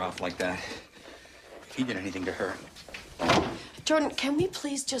 Taking her off like that. If he did anything to her. Jordan, can we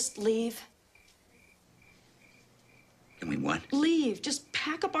please just leave? Can we what? Leave. Just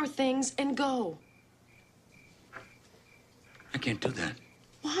pack up our things and go. I can't do that.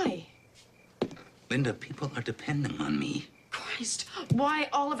 Why? Linda, people are depending on me. Christ, why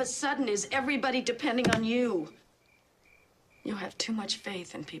all of a sudden is everybody depending on you? You have too much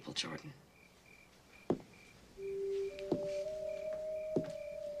faith in people, Jordan.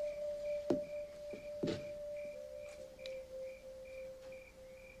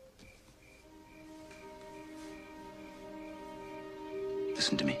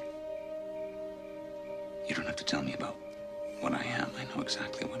 Listen to me. You don't have to tell me about what I am. I know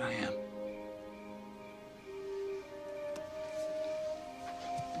exactly what I am.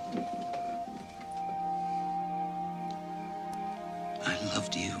 I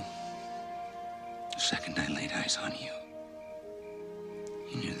loved you the second I laid eyes on you.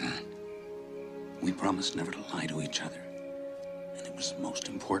 You knew that. We promised never to lie to each other. And it was the most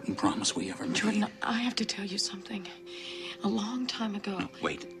important promise we ever made. Jordan, I have to tell you something. A long time ago. No,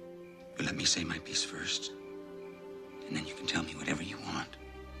 wait. You let me say my piece first. And then you can tell me whatever you want.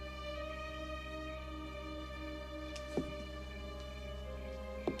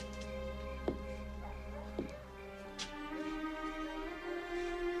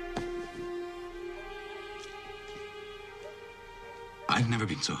 I've never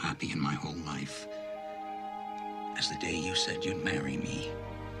been so happy in my whole life as the day you said you'd marry me.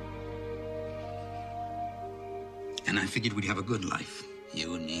 And I figured we'd have a good life,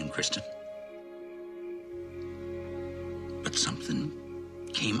 you and me and Kristen. But something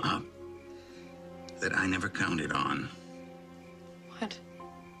came up that I never counted on. What?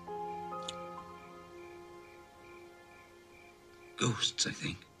 Ghosts, I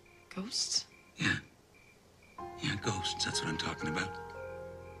think. Ghosts? Yeah. Yeah, ghosts. That's what I'm talking about.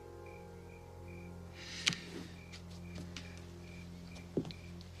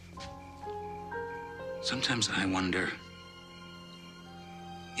 Sometimes I wonder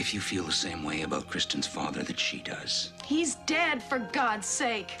if you feel the same way about Kristen's father that she does. He's dead, for God's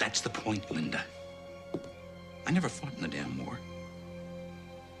sake. That's the point, Linda. I never fought in the damn war.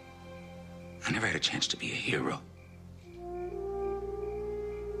 I never had a chance to be a hero.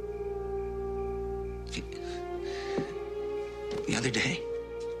 The other day,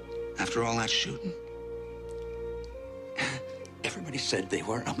 after all that shooting, everybody said they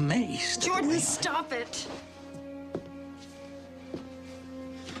were amazed. Jordan, stop it.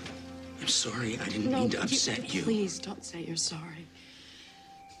 I'm sorry. I didn't mean to upset you. Please don't say you're sorry.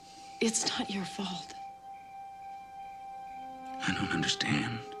 It's not your fault. I don't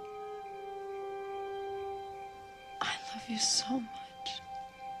understand. I you so much.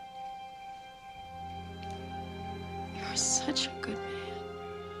 You're such a good man.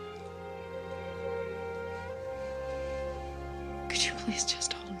 Could you please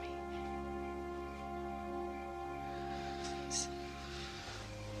just hold me? Please.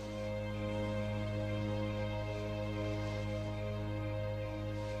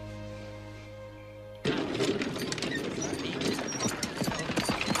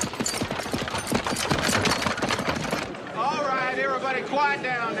 All right, everybody, quiet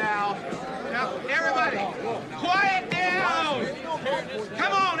down now. Now, everybody, quiet down!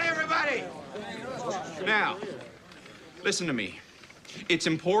 Come on, everybody! Now, listen to me. It's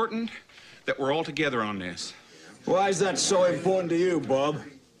important that we're all together on this. Why is that so important to you, Bob?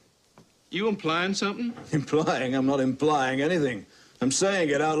 You implying something? Implying? I'm not implying anything. I'm saying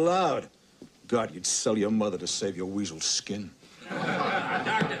it out loud. God, you'd sell your mother to save your weasel skin.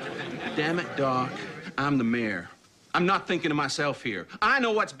 Damn it, Doc. I'm the mayor. I'm not thinking of myself here. I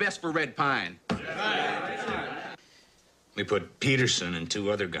know what's best for Red Pine. We put Peterson and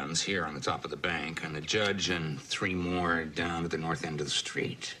 2 other guns here on the top of the bank, and the judge and 3 more down at the north end of the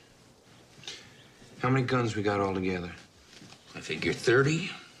street. How many guns we got all together? I figure 30,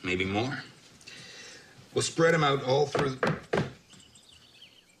 maybe more. We'll spread them out all through.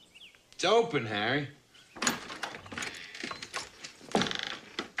 It's open, Harry.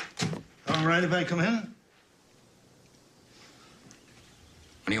 All right if I come in?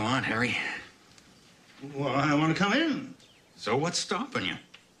 What do you want, Harry? Well, I want to come in. So what's stopping you?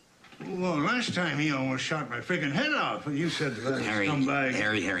 Well, last time he almost shot my friggin' head off, and you said that I'd Harry, come by.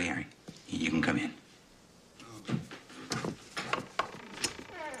 Harry. You can come in.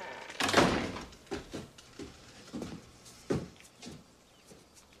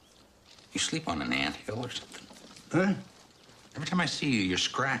 You sleep on an anthill or something? Huh? Every time I see you, you're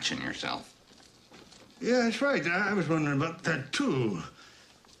scratching yourself. Yeah, that's right. I was wondering about that, too.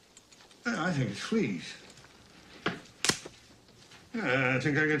 I think it's fleas. I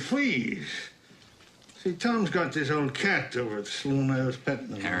think I got fleas. See, Tom's got this old cat over at the saloon I was petting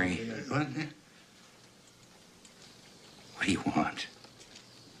him. Harry. What? What do you want?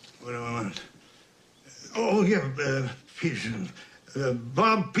 What do I want? Oh, yeah, Peterson.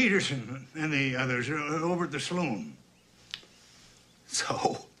 Bob Peterson and the others are over at the saloon.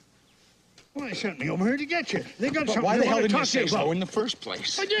 So? Well, they sent me over here to get you. They got But something why they the hell want to didn't you talk to say you about. so in the first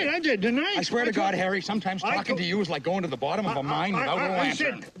place? I did, didn't I? I swear to God, Harry, sometimes talking to you is like going to the bottom of a mine without a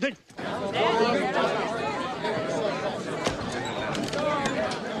lantern.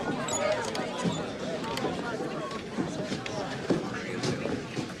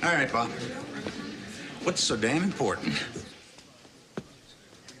 All right, Bob. What's so damn important?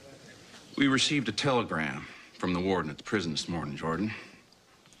 We received a telegram from the warden at the prison this morning, Jordan.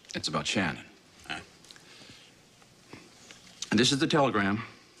 It's about Shannon. And this is the telegram.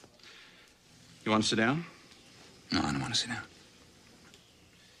 You want to sit down? No, I don't want to sit down.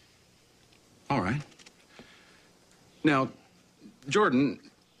 All right. Now, Jordan,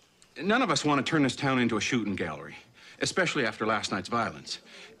 none of us want to turn this town into a shooting gallery, especially after last night's violence.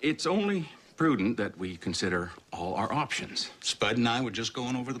 It's only prudent that we consider all our options. Spud and I were just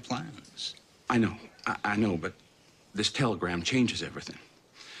going over the plans. I know, but this telegram changes everything.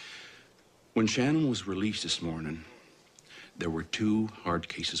 When Shannon was released this morning, there were 2 hard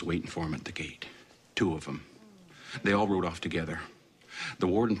cases waiting for him at the gate. 2 of them. They all rode off together. The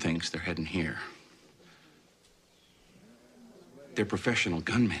warden thinks they're heading here. They're professional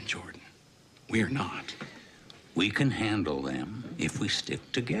gunmen, Jordan. We're not. We can handle them if we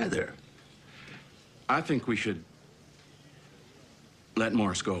stick together. I think we should let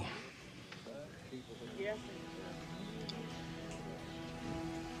Morris go.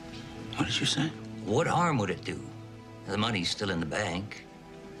 What did you say? What harm would it do? The money's still in the bank.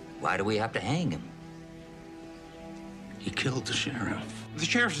 Why do we have to hang him? He killed the sheriff. The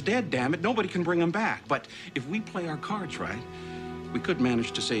sheriff's dead, damn it. Nobody can bring him back. But if we play our cards right, we could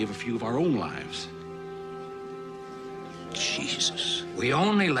manage to save a few of our own lives. Jesus. We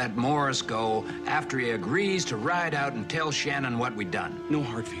only let Morris go after he agrees to ride out and tell Shannon what we done. No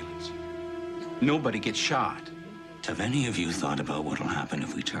hard feelings. Nobody gets shot. Have any of you thought about what'll happen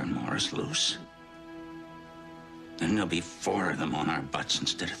if we turn Morris loose? Then there'll be 4 of them on our butts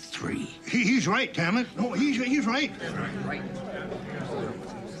instead of 3. He's right, damn it. No, he's right.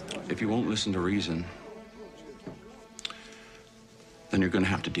 If you won't listen to reason, then you're going to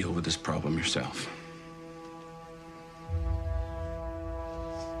have to deal with this problem yourself.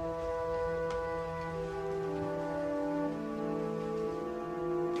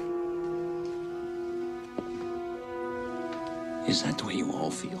 Is that the way you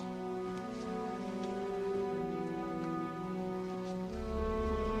all feel?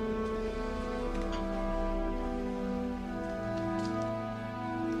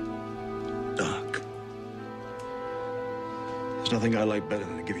 There's nothing I like better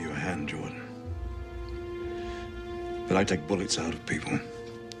than to give you a hand, Jordan. But I take bullets out of people.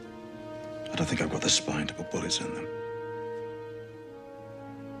 I don't think I've got the spine to put bullets in them.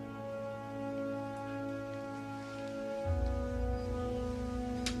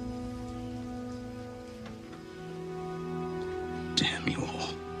 Damn you all.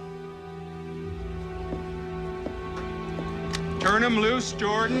 Turn him loose,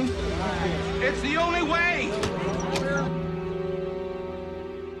 Jordan. It's the only way.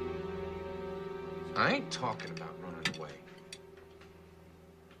 I ain't talking about running away.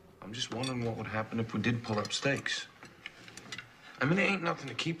 I'm just wondering what would happen if we did pull up stakes. I mean, there ain't nothing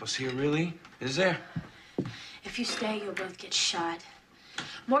to keep us here, really, is there? If you stay, you'll both get shot.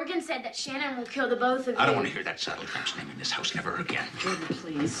 Morgan said that Shannon will kill the both of you. I don't want to hear that saddle French name in this house ever again. Jordan,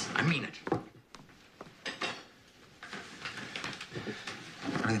 please. I mean it.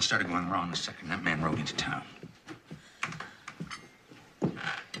 Everything started going wrong the second that man rode into town.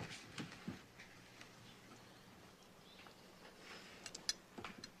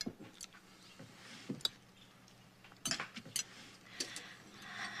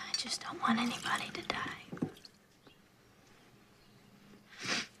 I just don't want anybody to die.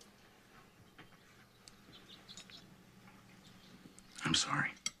 I'm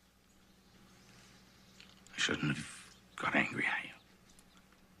sorry. I shouldn't have got angry at you.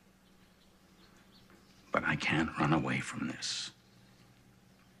 But I can't run away from this.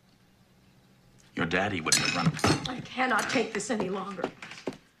 Your daddy wouldn't have run. I cannot take this any longer.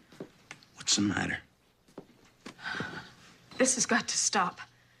 What's the matter? This has got to stop.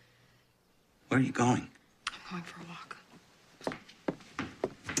 Where are you going? I'm going for a walk.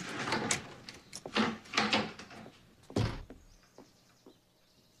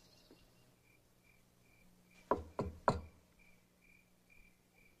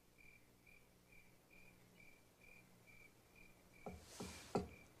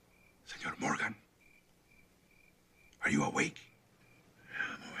 Senor Morgan, are you awake?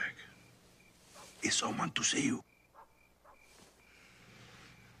 Yeah, I'm awake. Is someone to see you?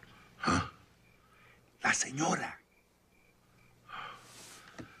 Huh? La señora.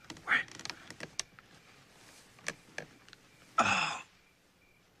 Wait. Oh.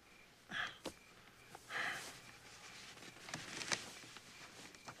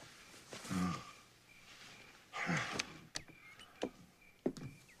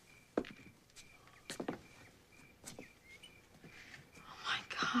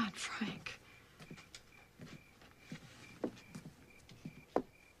 God, Frank.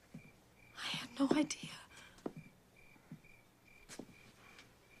 I had no idea.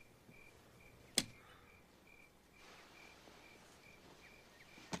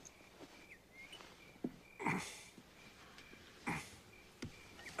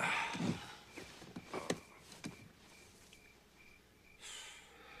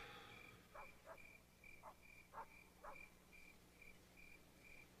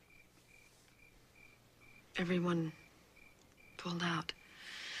 Everyone pulled out.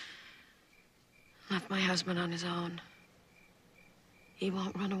 Left my husband on his own. He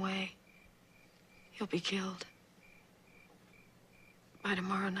won't run away. He'll be killed. By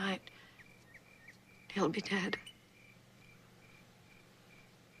tomorrow night, he'll be dead.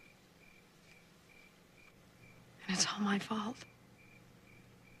 And it's all my fault.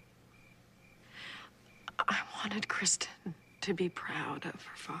 I wanted Kristen to be proud of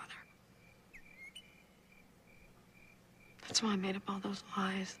her father. That's why I made up all those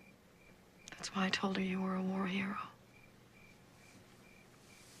lies. That's why I told her you were a war hero.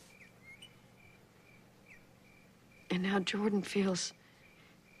 And now Jordan feels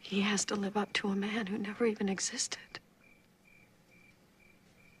he has to live up to a man who never even existed.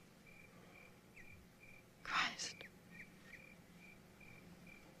 Christ.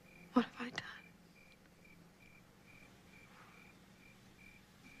 What have I done?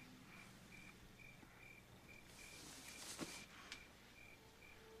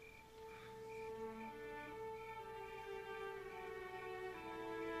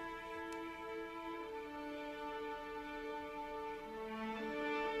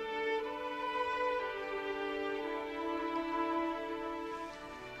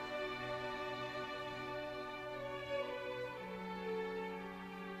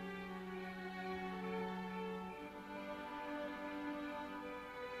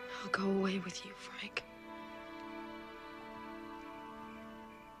 I'll go away with you, Frank.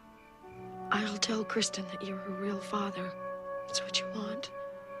 I'll tell Kristen that you're her real father. It's what you want.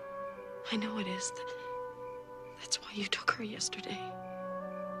 I know it is. That's why you took her yesterday.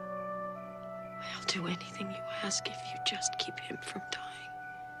 I'll do anything you ask if you just keep him from dying.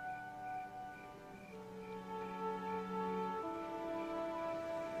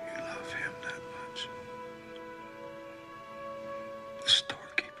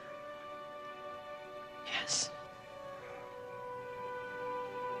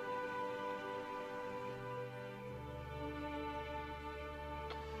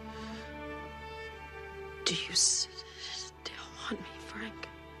 you still want me, Frank?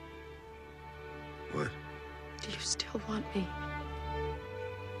 What? Do you still want me?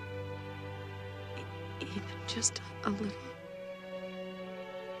 Even just a little?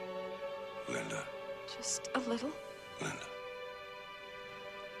 Linda. Just a little? Linda.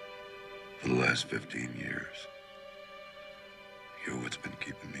 For the last 15 years, you're what's been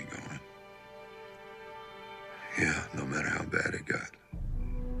keeping me going. Yeah, no matter how bad it got.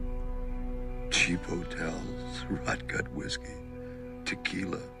 Cheap hotels, rot-gut whiskey,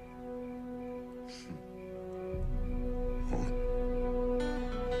 tequila.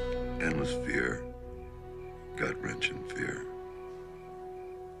 Endless fear, gut-wrenching fear.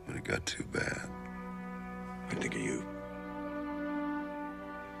 When it got too bad, I think of you.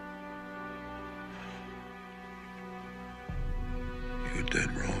 You were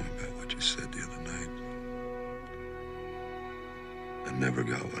dead wrong about what you said the other night. I never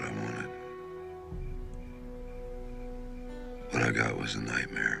got what I wanted. What I got was a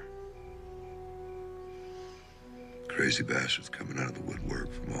nightmare. Crazy bastards coming out of the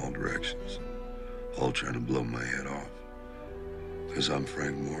woodwork from all directions, all trying to blow my head off. Because I'm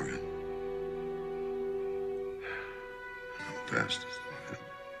Frank Morgan. I'm fast as the wind.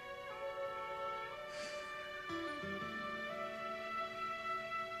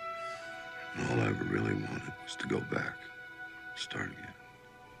 And all I ever really wanted was to go back, start again.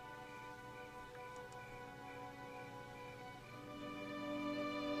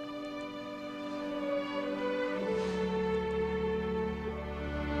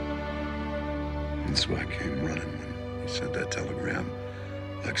 That's why I came running when he sent that telegram,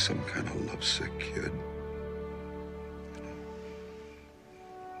 like some kind of lovesick kid.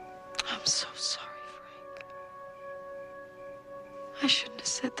 I'm so sorry, Frank. I shouldn't have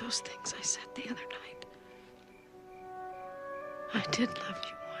said those things I said the other night. I did love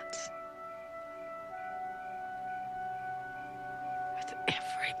you once. With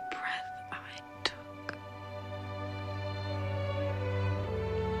every breath I took.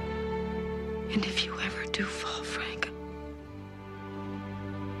 And if you ever do fall, Frank,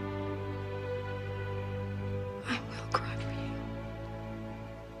 I will cry for you.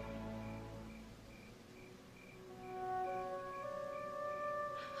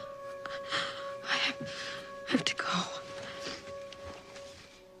 I have to go.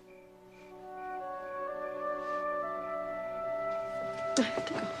 I have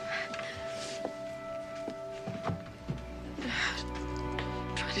to go.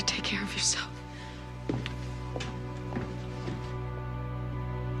 Try to take care of yourself.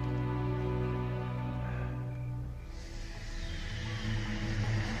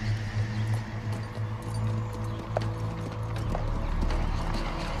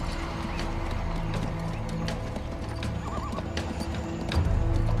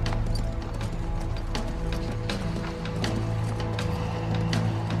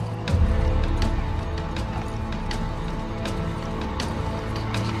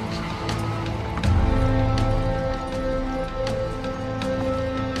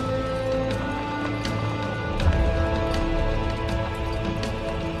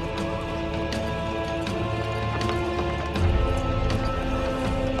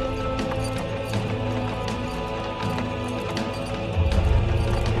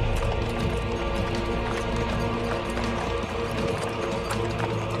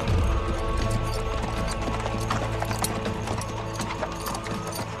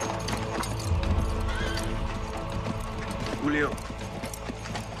 Julio,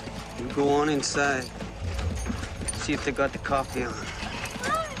 you go on inside. See if they got the coffee on.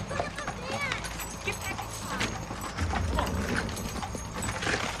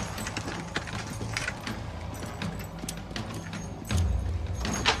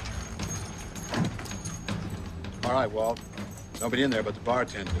 All right, Walt. Nobody in there but the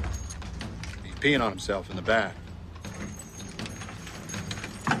bartender. He's peeing on himself in the back.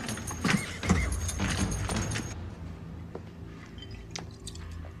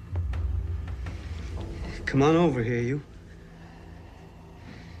 Come on over here, you.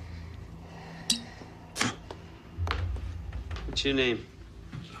 What's your name?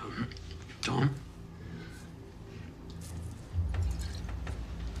 Tom?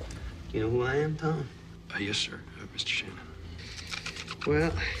 You know who I am, Tom? Yes, sir, Mr. Shannon.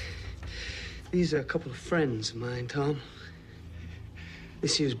 Well, these are a couple of friends of mine, Tom.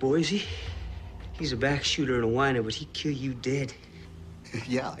 This here's Boise. He's a back shooter and a whiner, but he'd kill you dead.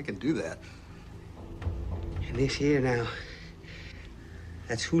 Yeah, I can do that. And this here now,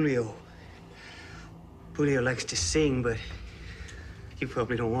 that's Julio. Julio likes to sing, but you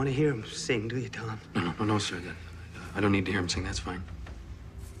probably don't want to hear him sing, do you, Tom? No, sir. I don't need to hear him sing. That's fine.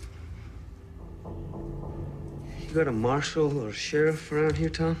 You got a marshal or a sheriff around here,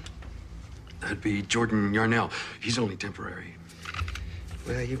 Tom? That'd be Jordan Yarnell. He's only temporary.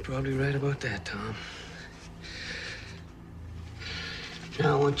 Well, you're probably right about that, Tom.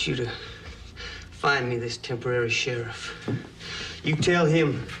 Now, I want you to find me this temporary sheriff. You tell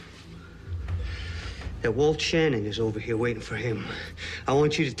him that Walt Shannon is over here waiting for him. I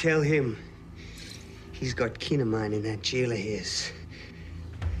want you to tell him he's got kin of mine in that jail of his.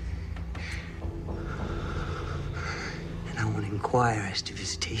 And I want to inquire as to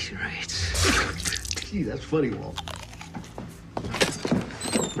visitation rights. Gee, that's funny, Walt.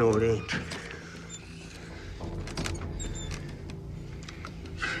 No, it ain't.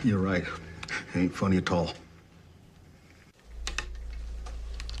 You're right. It ain't funny at all.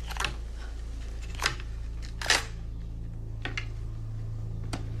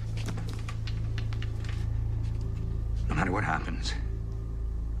 No matter what happens,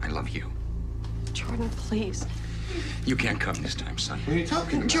 I love you. Jordan, please. You can't come this time, son. What are you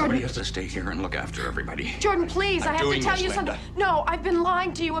talking about? Somebody has to stay here and look after everybody. Jordan, please, I'm I have to doing tell this, you Linda. something. No, I've been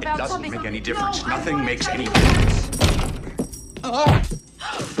lying to you about It doesn't something. make any difference. No, I Nothing wanna makes tell any you- difference.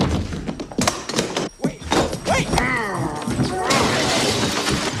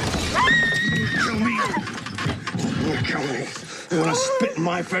 Kill me. You kill me. You want to spit in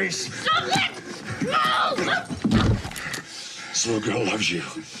my face? No! This little girl loves you.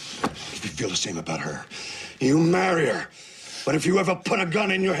 If you feel the same about her, you marry her. But if you ever put a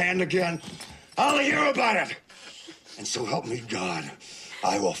gun in your hand again, I'll hear about it. And so help me God,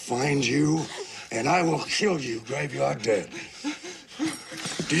 I will find you and I will kill you, Graveyard Dead.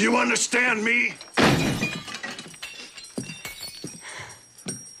 Do you understand me?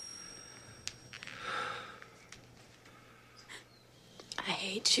 I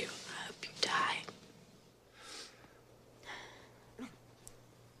hate you. I hope you die.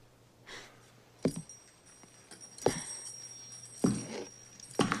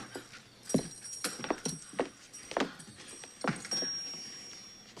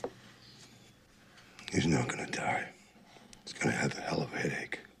 He's not gonna die. He's gonna have a hell of a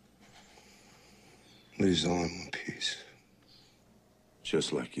headache. But he's all in one piece.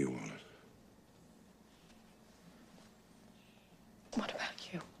 Just like you wanted. What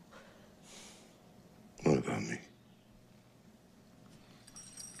about you? What about me?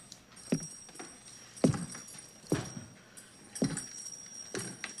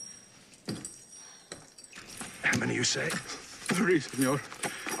 How many you say? 3, senor.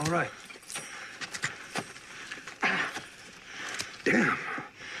 All right. Damn.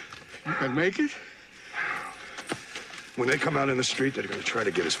 You can make it? When they come out in the street, they're gonna try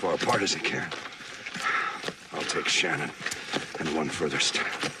to get as far apart as they can. I'll take Shannon and one further step.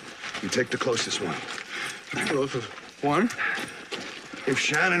 You take the closest one. The closest one? If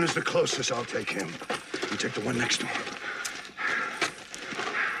Shannon is the closest, I'll take him. You take the one next to him.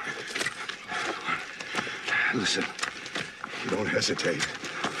 Listen, you don't hesitate.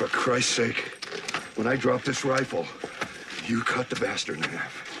 For Christ's sake, when I drop this rifle, you cut the bastard in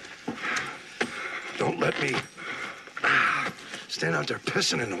half. Don't let me stand out there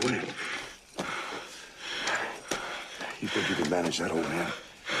pissing in the wind. You think you can manage that, old man?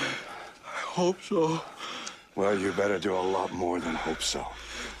 I hope so. Well, you better do a lot more than hope so.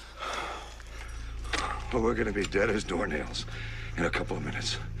 Well, we're gonna be dead as doornails in a couple of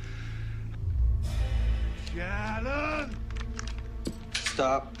minutes. Shannon!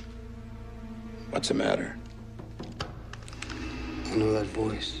 Stop. What's the matter? I know that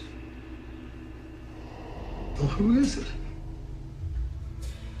voice. Well, who is it?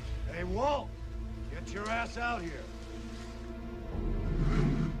 Hey, Walt! Get your ass out here.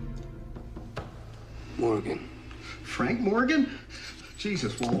 Morgan. Frank Morgan?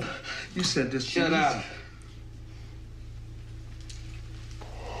 Jesus, Walt. You said this. Shut up.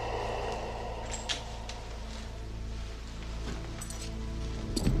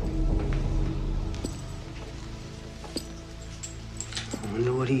 I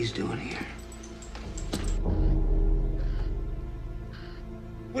wonder what he's doing here.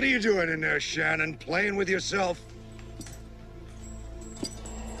 What are you doing in there, Shannon? Playing with yourself?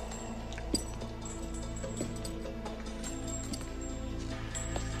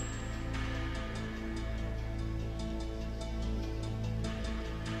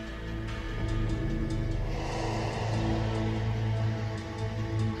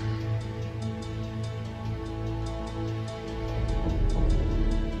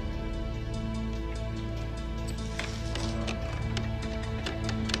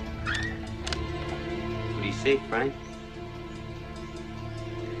 What do you say, Frank?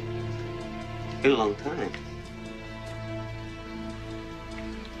 Been a long time.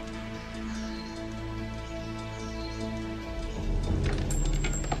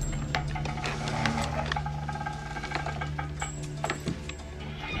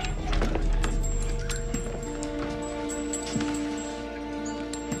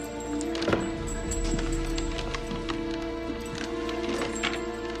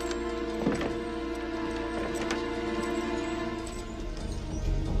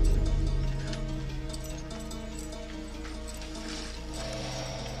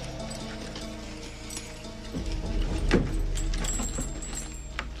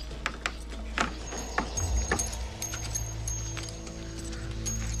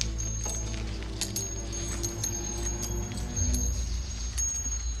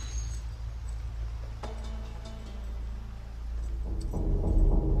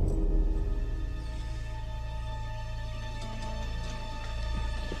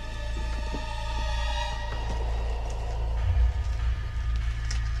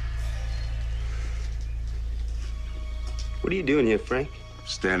 What are you doing here, Frank?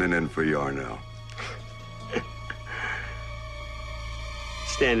 Standing in for Yarnell.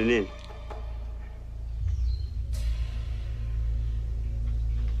 Standing in.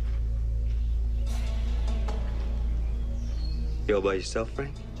 You all by yourself,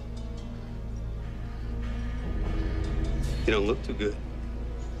 Frank? You don't look too good.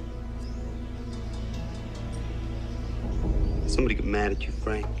 Somebody got mad at you,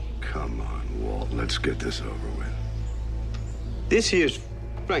 Frank. Come on, Walt. Let's get this over with. This here's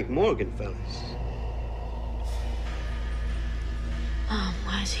Frank Morgan, fellas. Mom,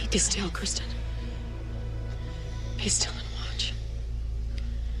 why is he doing still, Kristen? Be still and watch.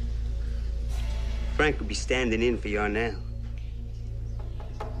 Frank will be standing in for Yarnell.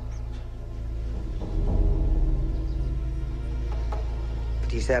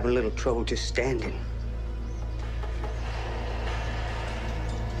 But he's having a little trouble just standing.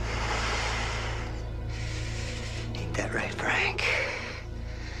 Ain't that right, Frank?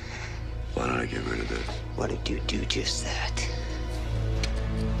 Why don't I get rid of this? Why did you do just that?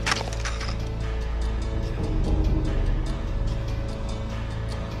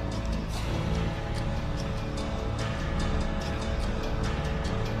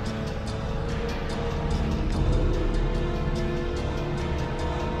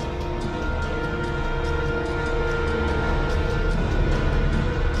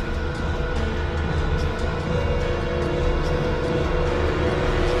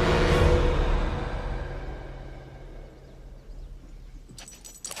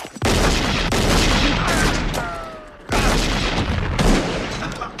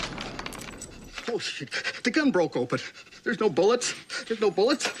 Oh, shit. The gun broke open. There's no bullets. There's no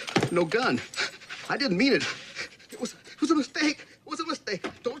bullets. No gun. I didn't mean it. It was a mistake. It was a mistake.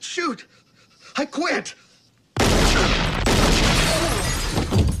 Don't shoot. I quit.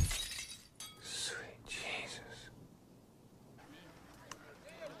 Sweet Jesus.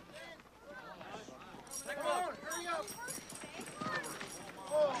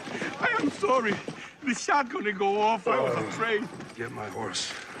 I am sorry. The shot gonna go off. I was afraid. Get my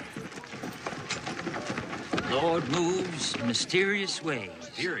horse. Lord moves mysterious ways.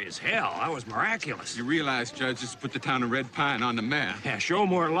 Mysterious hell. That was miraculous. You realize, Judge, just put the town of Red Pine on the map. Yeah, show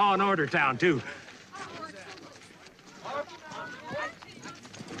more law and order town, too.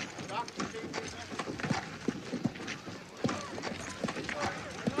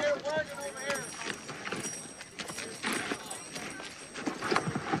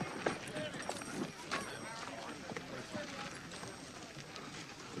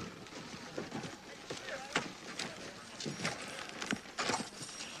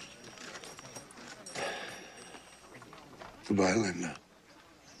 Goodbye, Linda.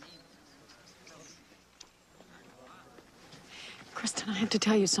 Kristen, I have to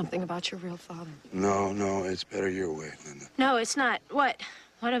tell you something about your real father. No, it's better your way, Linda. No, it's not. What?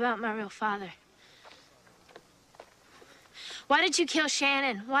 What about my real father? Why did you kill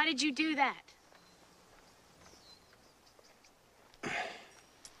Shannon? Why did you do that?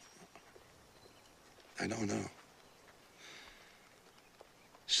 I don't know.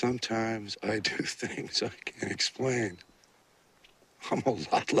 Sometimes I do things I can't explain. I'm a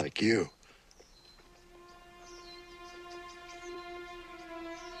lot like you.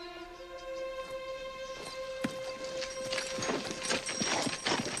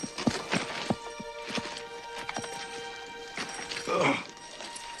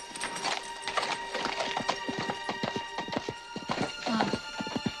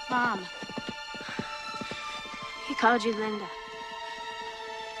 Mom. He called you Linda.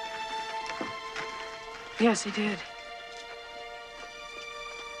 Yes, he did.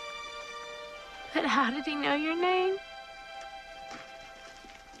 But how did he know your name?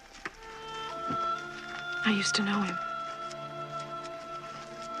 I used to know him.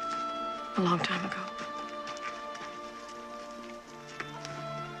 A long time ago.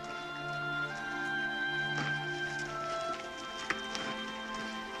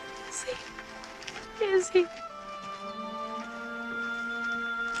 Is he?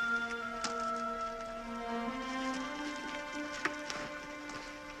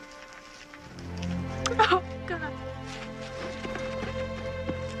 Oh, God.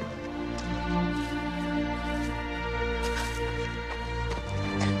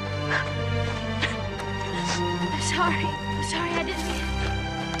 I'm sorry. I didn't mean it.